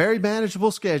they have a very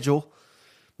manageable schedule.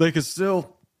 They could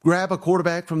still grab a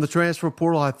quarterback from the transfer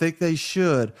portal. I think they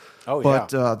should. Oh yeah.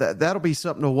 But that'll be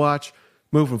something to watch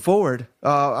moving forward.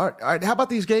 All right, how about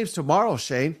these games tomorrow,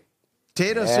 Shane?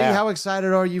 Tennessee, how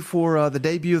excited are you for the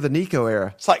debut of the Nico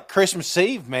era? It's like Christmas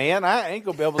Eve, man. I ain't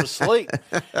gonna be able to sleep.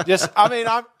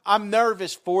 I'm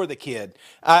nervous for the kid.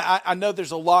 I know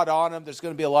there's a lot on him. There's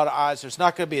going to be a lot of eyes. There's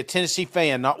not going to be a Tennessee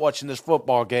fan not watching this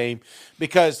football game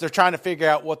because they're trying to figure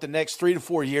out what the next 3 to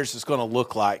 4 years is going to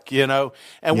look like. And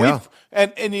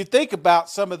and you think about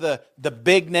some of the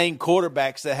big name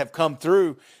quarterbacks that have come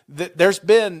through. There's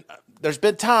been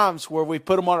times where we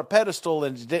put them on a pedestal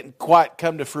and it didn't quite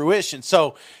come to fruition.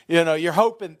 So, you're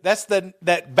hoping that's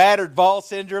that battered ball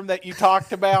syndrome that you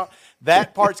talked about.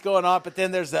 That part's going on, but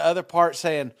then there's the other part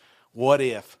saying, what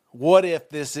if? What if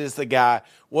this is the guy?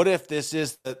 What if this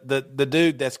is the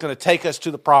dude that's going to take us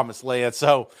to the promised land?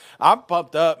 So I'm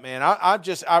pumped up, man.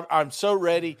 I'm so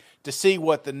ready to see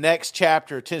what the next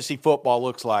chapter of Tennessee football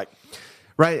looks like.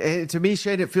 Right. And to me,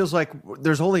 Shane, it feels like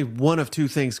there's only one of two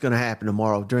things going to happen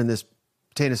tomorrow during this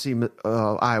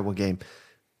Tennessee-Iowa game.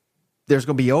 There's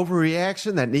going to be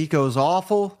overreaction that Nico's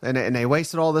awful and they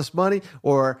wasted all this money,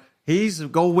 or he's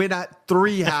going to win at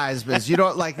 3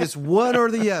 Heismans. Like it's one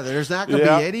or the other. There's not going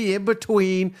to be any in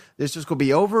between. There's just going to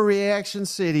be overreaction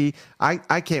city.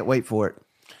 I can't wait for it.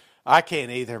 I can't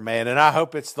either, man, and I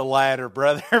hope it's the latter,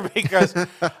 brother, because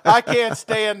I can't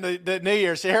stand the New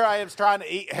Year's. Here I am trying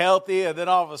to eat healthy, and then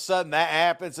all of a sudden that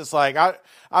happens. It's like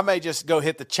I may just go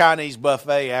hit the Chinese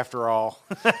buffet after all.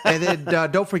 And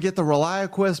then don't forget the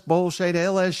ReliaQuest Bowl, Shade,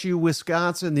 LSU,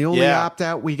 Wisconsin. The only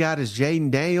opt-out we got is Jaden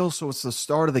Daniels, so it's the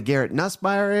start of the Garrett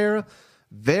Nussmeier era.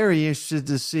 Very interested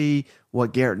to see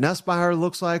what Garrett Nussmeier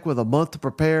looks like with a month to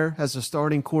prepare as a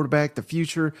starting quarterback, the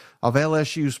future of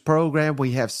LSU's program.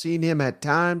 We have seen him at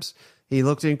times. He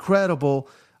looked incredible.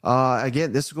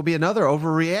 Again, this is going to be another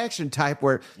overreaction type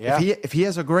where if he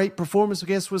has a great performance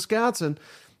against Wisconsin,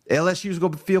 LSU is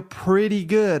going to feel pretty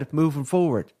good moving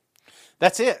forward.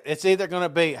 That's it. It's either going to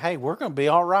be, hey, we're going to be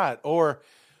all right, or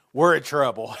we're in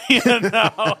trouble.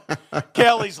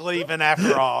 Kelly's leaving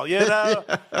after all.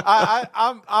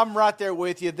 I'm right there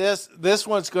with you. This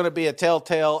one's going to be a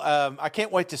telltale. I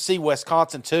can't wait to see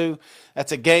Wisconsin too.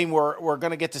 That's a game we're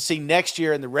going to get to see next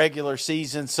year in the regular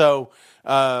season. So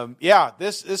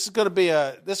this is going to be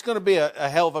a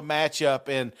hell of a matchup.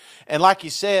 And like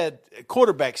you said,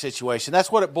 quarterback situation. That's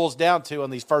what it boils down to on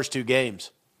these first 2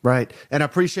 games. Right. And I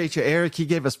appreciate you, Eric. He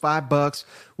gave us $5.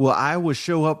 Will Iowa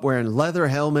show up wearing leather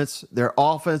helmets? Their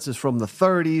offense is from the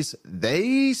 30s.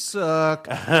 They suck,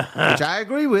 which I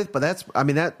agree with. But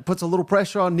that puts a little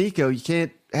pressure on Nico. You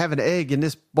can't have an egg in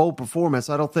this bowl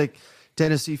performance. I don't think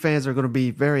Tennessee fans are going to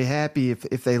be very happy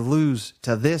if they lose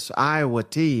to this Iowa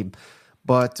team.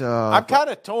 But I'm kind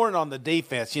of torn on the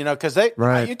defense, because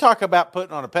Right. you talk about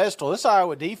putting on a pedestal. This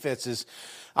Iowa defense is,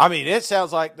 it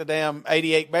sounds like the damn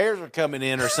 88 Bears are coming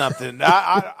in or something.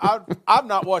 I've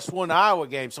not watched one Iowa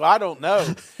game, so I don't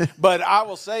know. But I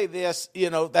will say this,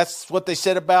 that's what they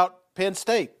said about Penn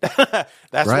State. That's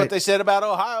Right. what they said about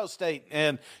Ohio State.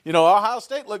 And, Ohio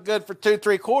State looked good for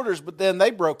 2-3 quarters, but then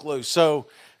they broke loose. So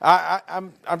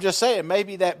I'm just saying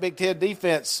maybe that Big Ten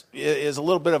defense is a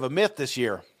little bit of a myth this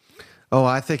year. Oh,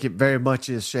 I think it very much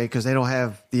is, Shay, because they don't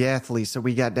have the athletes that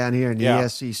we got down here in the Yeah.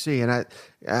 SEC, and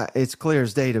it's clear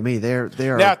as day to me. They are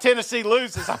Now Tennessee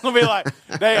loses. I'm gonna be like,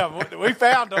 damn, we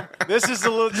found them. This is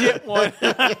the legit one.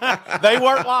 They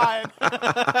weren't lying.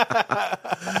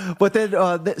 But then,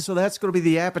 so that's going to be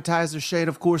the appetizer, Shane,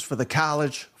 of course, for the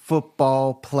college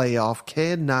football playoff.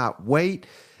 Cannot wait.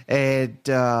 And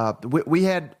we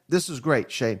had, this is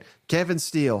great, Shane. Kevin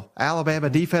Steele, Alabama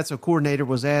defensive coordinator,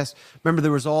 was asked. Remember,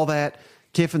 there was all that.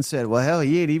 Kiffin said, well, hell,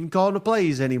 he ain't even calling the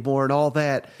plays anymore and all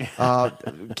that.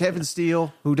 Kevin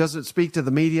Steele, who doesn't speak to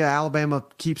the media, Alabama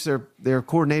keeps their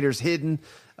coordinators hidden,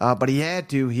 but he had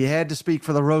to speak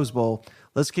for the Rose Bowl.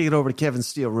 Let's kick it over to Kevin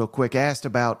Steele real quick. Asked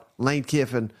about Lane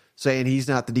Kiffin saying he's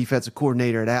not the defensive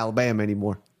coordinator at Alabama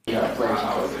anymore.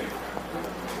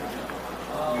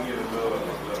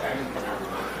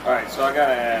 All right, so I got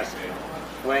to ask.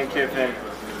 Lane Kiffin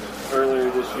earlier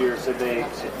this year said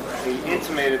he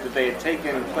intimated that they had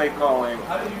taken play calling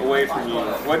away from you.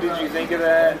 What did you think of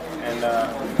that? And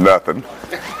Nothing.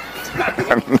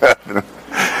 Nothing.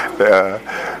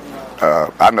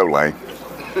 I know Lane.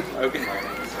 Okay.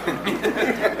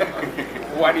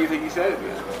 Why do you think he said it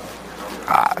then?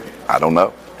 I don't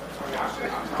know.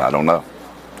 I don't know.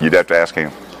 You'd have to ask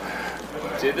him.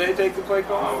 Did they take the play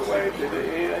calling away? Did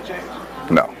any of that change?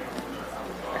 No.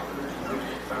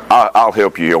 I'll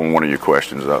help you on one of your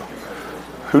questions, though.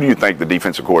 Who do you think the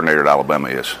defensive coordinator at Alabama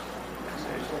is?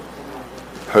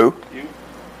 Who?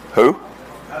 Who?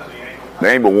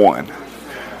 Name but one.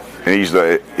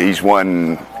 And he's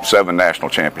won 7 national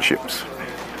championships.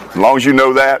 As long as you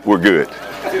know that, we're good.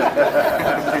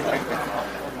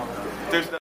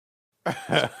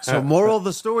 So moral of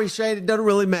the story, Shane, it doesn't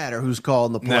really matter who's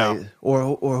calling the play No.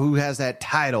 or who has that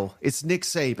title. It's Nick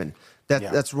Saban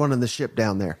that's running the ship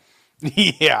down there.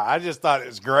 Yeah, I just thought it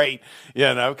was great,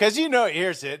 because he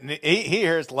hears it, and he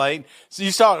hears Lane. So you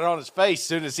saw it on his face as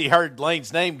soon as he heard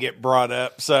Lane's name get brought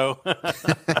up. So,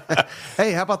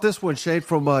 Hey, how about this one, Shane,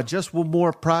 from Just One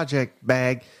More Project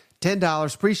Bag?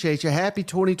 $10. Appreciate you. Happy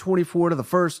 2024 to the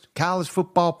first college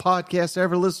football podcast I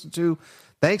ever listened to.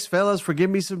 Thanks, fellas, for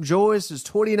giving me some joy. This is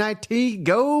 2019.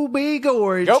 Go Big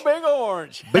Orange. go Big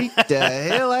Orange. Beat the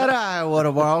hell out of Iowa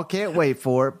tomorrow. Can't wait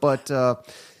for it. But,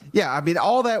 yeah,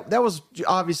 all that was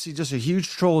obviously just a huge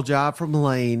troll job from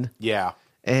Lane. Yeah.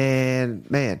 And,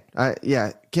 man,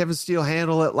 Kevin Steele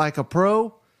handled it like a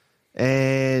pro.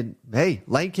 And, hey,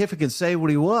 Lane Kiffin can say what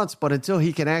he wants, but until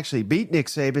he can actually beat Nick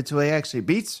Saban, until he actually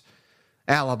beats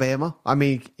Alabama,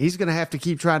 he's going to have to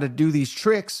keep trying to do these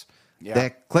tricks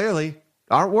that clearly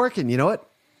aren't working. You know what?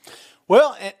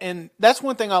 Well, and that's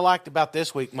one thing I liked about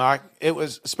this week, Mike. It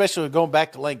was, especially going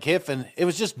back to Lane Kiffin, it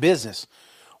was just business.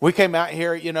 We came out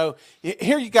here,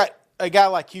 here you got a guy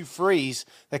like Hugh Freeze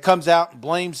that comes out and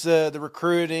blames the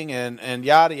recruiting and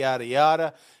yada, yada,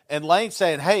 yada. And Lane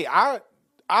saying, hey,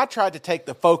 I tried to take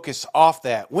the focus off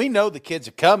that. We know the kids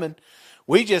are coming.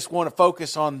 We just want to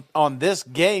focus on this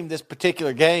game, this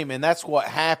particular game, and that's what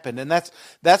happened. And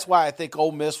that's why I think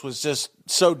Ole Miss was just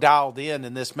so dialed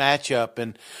in this matchup.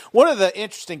 And one of the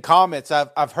interesting comments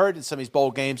I've heard in some of these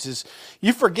bowl games is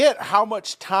you forget how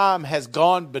much time has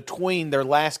gone between their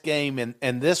last game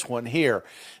and this one here.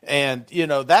 And,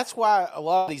 that's why a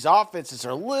lot of these offenses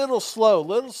are a little slow, a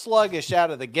little sluggish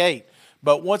out of the gate.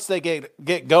 But once they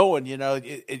get going,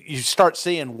 you start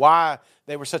seeing why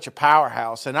they were such a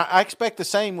powerhouse. And I expect the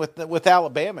same with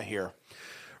Alabama here.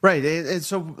 Right. And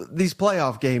so these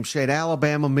playoff games, Shane,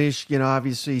 Alabama, Michigan,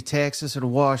 obviously Texas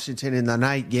and Washington in the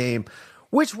night game.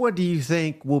 Which one do you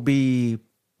think will be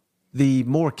the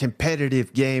more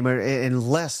competitive game and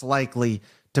less likely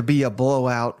to be a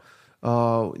blowout?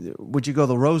 Would you go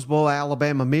the Rose Bowl,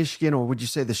 Alabama, Michigan, or would you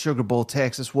say the Sugar Bowl,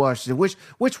 Texas, Washington?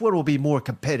 Which one will be more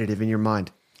competitive in your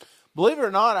mind? Believe it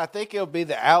or not, I think it'll be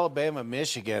the Alabama,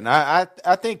 Michigan. I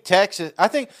think Texas. I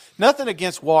think nothing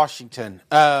against Washington,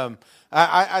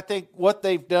 I think what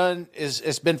they've done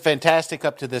has been fantastic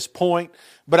up to this point,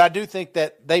 but I do think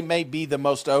that they may be the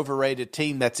most overrated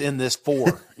team that's in this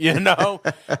four, and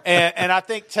I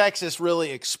think Texas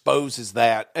really exposes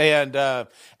that. And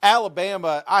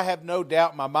Alabama, I have no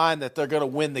doubt in my mind that they're going to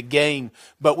win the game,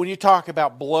 but when you talk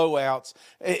about blowouts,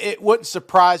 it wouldn't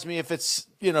surprise me if it's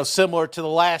similar to the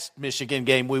last Michigan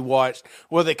game we watched,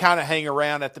 where they kind of hang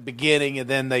around at the beginning and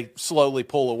then they slowly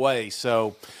pull away.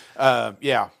 So,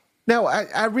 yeah. Now,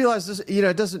 I realize this,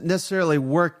 it doesn't necessarily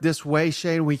work this way,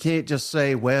 Shane. We can't just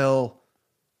say, well,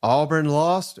 Auburn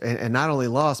lost, and not only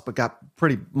lost, but got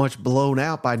pretty much blown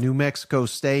out by New Mexico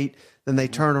State. Then they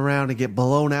turn around and get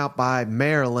blown out by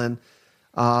Maryland.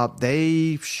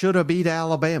 They should have beat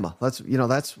Alabama. Let's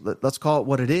call it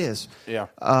what it is. Yeah.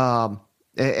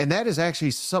 And that is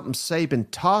actually something Saban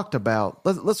talked about.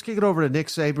 Let's kick it over to Nick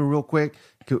Saban real quick.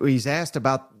 He's asked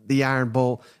about the Iron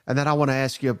Bowl, and then I want to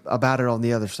ask you about it on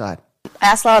the other side. I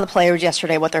asked a lot of the players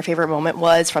yesterday what their favorite moment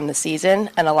was from the season,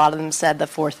 and a lot of them said the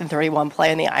 4th and 31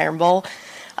 play in the Iron Bowl.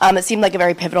 It seemed like a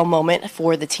very pivotal moment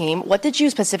for the team. What did you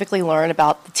specifically learn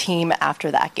about the team after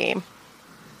that game?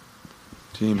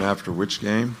 Team after which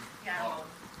game?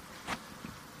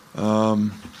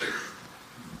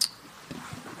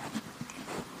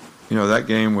 That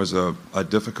game was a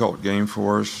difficult game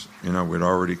for us. We'd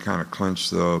already kind of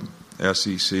clinched the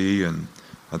SEC, and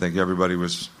I think everybody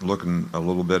was looking a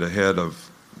little bit ahead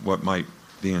of what might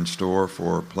be in store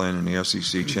for playing in the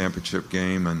SEC championship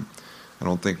game, and I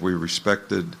don't think we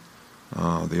respected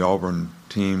the Auburn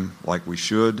team like we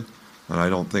should, and I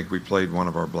don't think we played one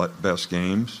of our best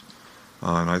games,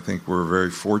 and I think we're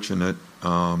very fortunate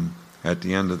at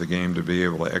the end of the game to be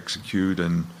able to execute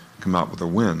and come out with a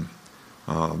win.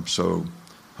 So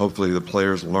hopefully the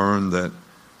players learn that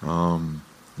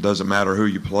it doesn't matter who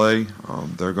you play.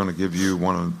 They're going to give you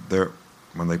when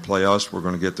they play us, we're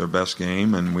going to get their best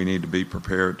game, and we need to be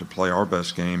prepared to play our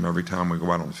best game every time we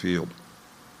go out on the field.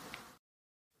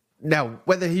 Now,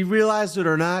 whether he realized it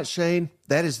or not, Shane,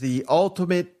 that is the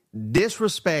ultimate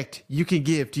disrespect you can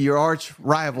give to your arch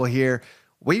rival here.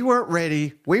 We weren't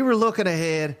ready. We were looking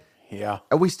ahead. Yeah.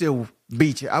 And we still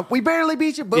beat you. We barely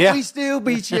beat you, but we still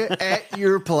beat you at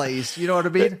your place. You know what I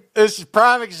mean? This is a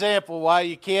prime example why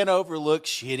you can't overlook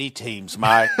shitty teams,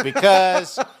 Mike,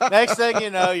 because next thing you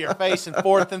know, you're facing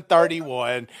 4th and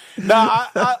 31. No,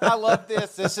 I love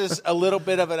this. This is a little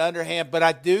bit of an underhand, but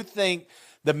I do think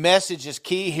the message is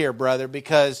key here, brother,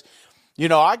 because,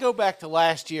 I go back to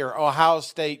last year, Ohio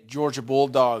State, Georgia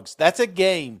Bulldogs. That's a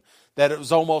game that it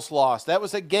was almost lost. That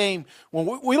was a game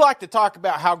when we like to talk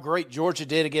about how great Georgia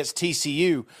did against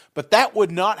TCU, but that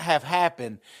would not have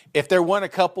happened if there weren't a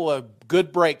couple of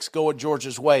good breaks going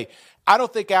Georgia's way. I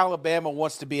don't think Alabama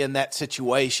wants to be in that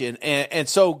situation. And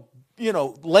so,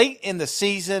 late in the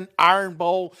season, Iron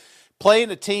Bowl,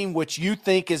 playing a team which you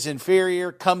think is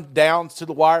inferior, come down to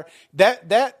the wire,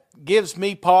 that gives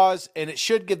me pause, and it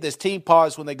should give this team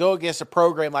pause when they go against a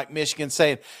program like Michigan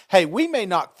saying, hey, we may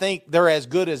not think they're as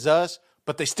good as us,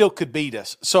 but they still could beat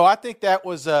us. So I think that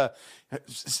was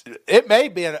it may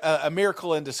be a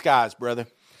miracle in disguise, brother.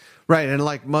 Right, and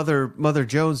like Mother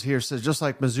Jones here says, just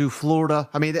like Mizzou, Florida.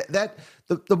 I mean,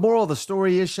 the moral of the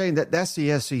story is, Shane, that's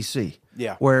the SEC.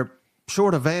 Yeah. Where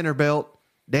short of Vanderbilt,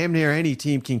 damn near any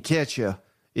team can catch you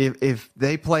if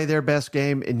they play their best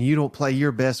game and you don't play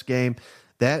your best game.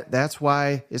 That's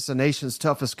why it's the nation's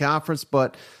toughest conference.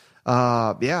 But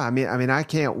I mean, I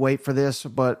can't wait for this.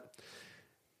 But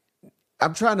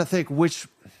I'm trying to think which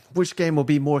game will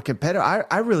be more competitive.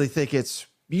 I really think it's,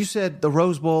 you said the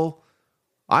Rose Bowl.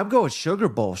 I'm going Sugar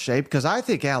Bowl, Shane, because I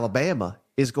think Alabama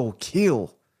is going to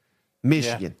kill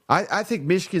Michigan. Yeah. I think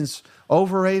Michigan's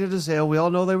overrated as hell. We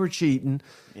all know they were cheating.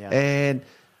 Yeah. And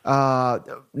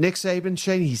Nick Saban,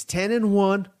 Shane, he's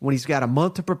 10-1 when he's got a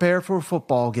month to prepare for a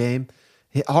football game.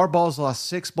 Harbaugh's lost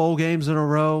 6 bowl games in a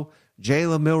row.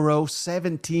 Jalen Milroe,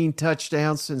 17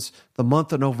 touchdowns since the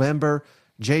month of November.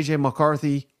 J.J.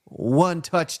 McCarthy, 1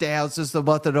 touchdown since the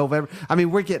month of November. I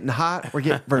mean, we're getting hot. We're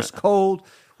getting versus cold.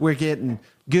 We're getting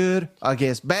good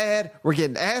against bad. We're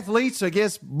getting athletes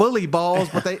against bully balls.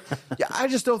 But I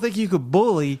just don't think you could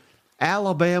bully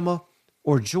Alabama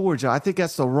or Georgia. I think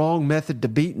that's the wrong method to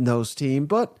beating those teams.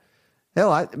 But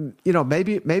hell,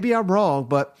 maybe I'm wrong,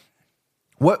 but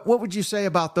what would you say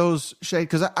about those, Shane?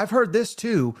 Because I've heard this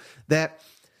too, that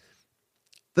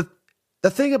the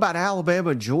thing about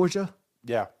Alabama and Georgia,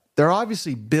 they're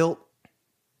obviously built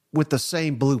with the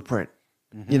same blueprint.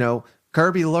 Mm-hmm.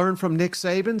 Kirby learned from Nick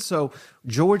Saban, so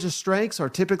Georgia's strengths are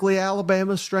typically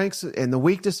Alabama's strengths, and the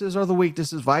weaknesses are the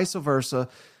weaknesses, vice versa.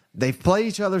 They play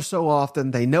each other so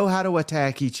often. They know how to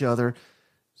attack each other.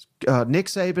 Nick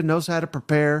Saban knows how to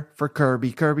prepare for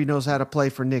Kirby. Kirby knows how to play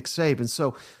for Nick Saban.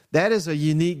 So that is a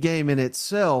unique game in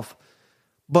itself.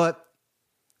 But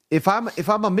if I'm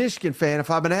a Michigan fan, if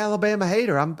I'm an Alabama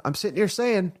hater, I'm sitting here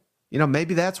saying,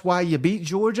 maybe that's why you beat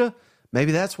Georgia.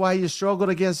 Maybe that's why you struggled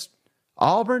against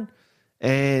Auburn.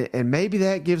 And maybe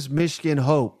that gives Michigan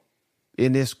hope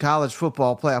in this college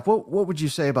football playoff. What would you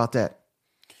say about that?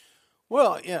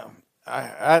 Well,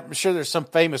 I'm sure there's some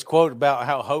famous quote about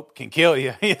how hope can kill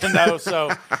you,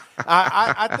 So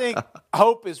I think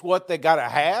hope is what they got to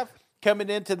have coming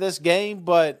into this game.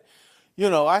 But,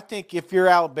 I think if you're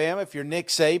Alabama, if you're Nick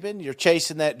Saban, you're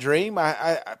chasing that dream.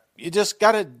 You just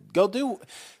got to go do.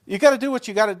 You got to do what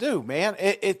you got to do, man.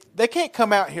 They can't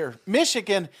come out here.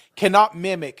 Michigan cannot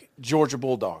mimic Georgia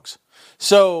Bulldogs.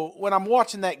 So when I'm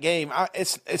watching that game,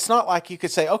 it's not like you could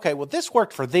say, okay, well, this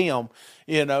worked for them,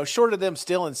 short of them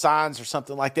stealing signs or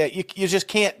something like that. You just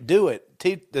can't do it.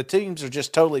 The teams are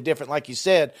just totally different. Like you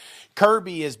said,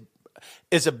 Kirby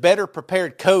is a better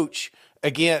prepared coach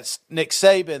against Nick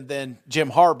Saban than Jim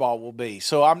Harbaugh will be.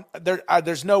 So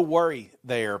there's no worry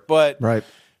there. But right.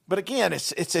 But again,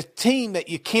 it's a team that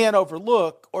you can't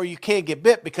overlook or you can't get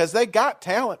bit because they got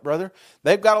talent, brother.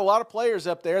 They've got a lot of players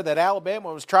up there that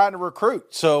Alabama was trying to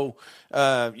recruit. So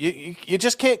you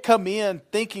just can't come in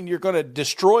thinking you're going to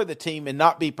destroy the team and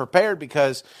not be prepared,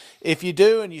 because if you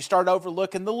do and you start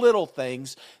overlooking the little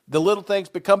things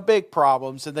become big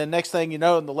problems. And then next thing you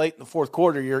know, in the fourth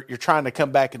quarter, you're trying to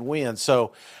come back and win.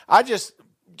 So I just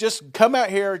come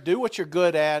out here, do what you're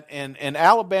good at, and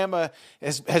Alabama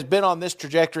has been on this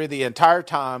trajectory the entire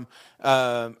time.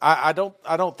 I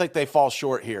don't think they fall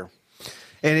short here.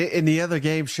 And in the other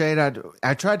game, Shane,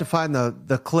 I tried to find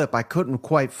the clip. I couldn't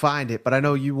quite find it, but I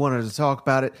know you wanted to talk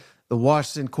about it. The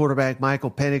Washington quarterback, Michael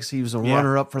Penix, he was a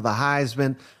runner-up for the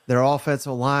Heisman. Their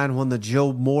offensive line won the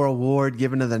Joe Moore Award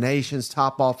given to the nation's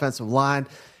top offensive line.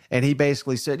 And he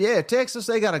basically said, Texas,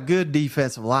 they got a good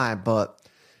defensive line, but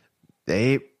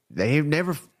they've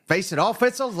never faced an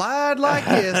offensive line like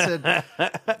this. And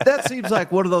that seems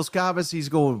like one of those comments he's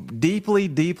going to deeply,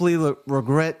 deeply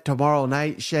regret tomorrow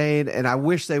night, Shane. And I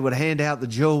wish they would hand out the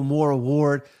Joe Moore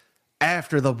Award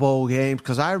after the bowl games,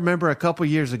 because I remember a couple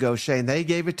years ago, Shane, they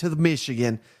gave it to the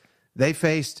Michigan. They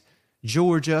faced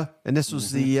Georgia, and this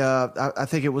was I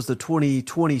think it was the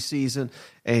 2020 season,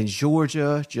 and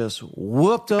Georgia just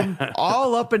whooped them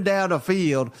all up and down the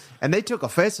field, and they took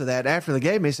offense to that. After the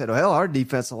game, they said, well, hell, our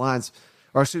offensive line's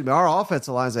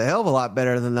a hell of a lot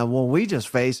better than the one we just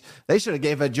faced. They should have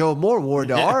gave a Joe Moore Award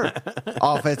to our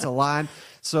offensive line.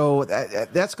 So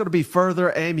that's going to be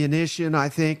further ammunition, I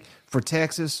think, for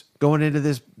Texas going into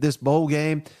this bowl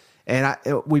game. And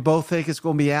we both think it's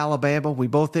going to be Alabama. We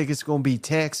both think it's going to be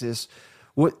Texas.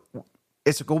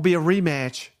 It's going to be a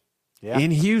rematch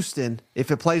in Houston if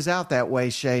it plays out that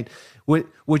way, Shane.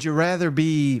 Would you rather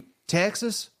be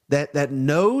Texas that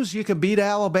knows you can beat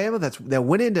Alabama, that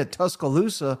went into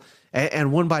Tuscaloosa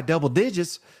and won by double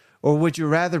digits, or would you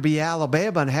rather be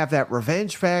Alabama and have that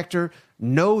revenge factor,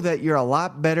 know that you're a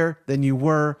lot better than you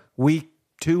were week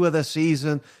 2 of the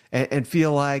season, and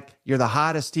feel like you're the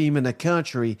hottest team in the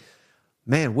country?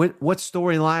 Man, what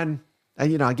storyline?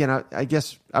 Again, I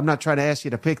guess I'm not trying to ask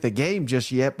you to pick the game just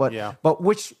yet, but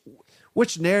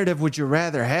which narrative would you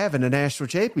rather have in a national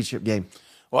championship game?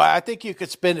 Well, I think you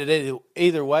could spin it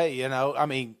either way. I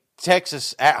mean,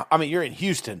 Texas. You're in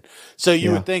Houston, so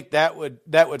you would think that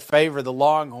would favor the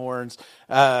Longhorns.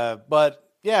 But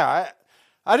yeah,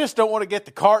 I just don't want to get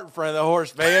the cart in front of the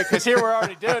horse, man, because here we're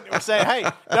already doing it. We're saying, hey,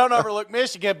 don't overlook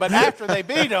Michigan, but after they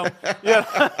beat them,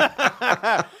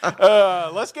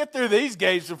 let's get through these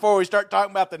games before we start talking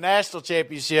about the national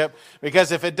championship,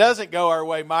 because if it doesn't go our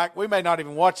way, Mike, we may not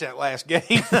even watch that last game.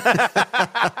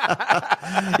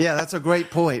 Yeah, that's a great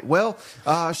point. Well,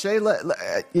 Shay,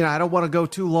 I don't want to go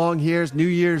too long here. It's New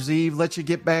Year's Eve. Let you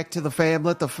get back to the fam.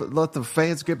 Let the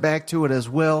fans get back to it as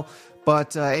well.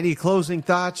 But any closing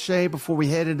thoughts, Shay, before we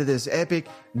head into this epic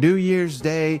New Year's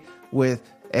Day with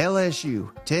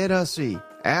LSU, Tennessee,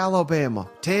 Alabama,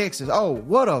 Texas? Oh,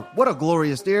 what a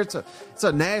glorious day! It's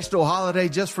a national holiday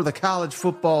just for the college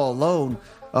football alone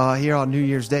here on New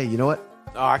Year's Day. You know what?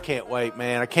 Oh, I can't wait,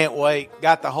 man. I can't wait.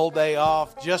 Got the whole day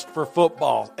off just for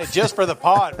football, just for the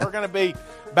pod. We're going to be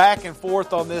back and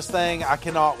forth on this thing. I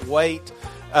cannot wait.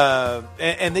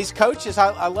 And these coaches,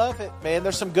 I love it, man.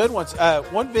 There's some good ones.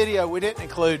 One video we didn't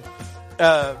include,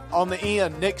 on the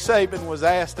end, Nick Saban was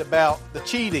asked about the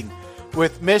cheating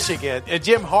with Michigan, and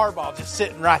Jim Harbaugh just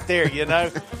sitting right there,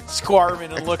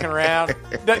 squirming and looking around,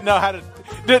 didn't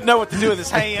know what to do with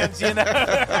his hands,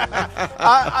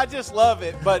 I just love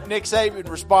it. But Nick Saban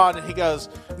responded, he goes,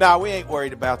 "No, we ain't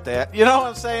worried about that." You know what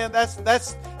I'm saying?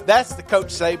 That's That's the Coach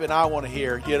Saban I want to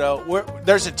hear. You know,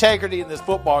 there's integrity in this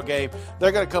football game.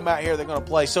 They're going to come out here. They're going to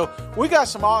play. So we got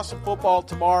some awesome football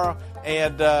tomorrow,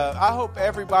 and I hope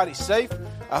everybody's safe.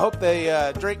 I hope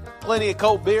they drink plenty of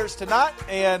cold beers tonight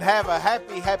and have a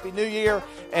happy New Year.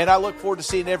 And I look forward to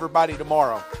seeing everybody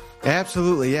tomorrow.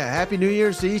 Absolutely, yeah. Happy New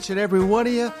Year's to each and every one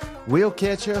of you. We'll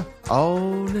catch you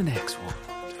on the next one.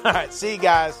 All right, see you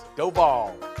guys. Go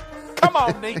Ball. Come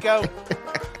on, Nico.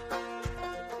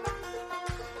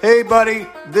 Hey, buddy,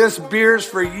 this beer's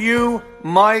for you,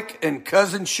 Mike, and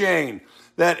Cousin Shane.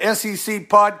 That SEC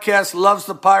podcast loves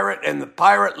the Pirate, and the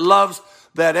Pirate loves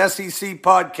that SEC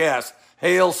podcast.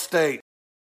 Hail State.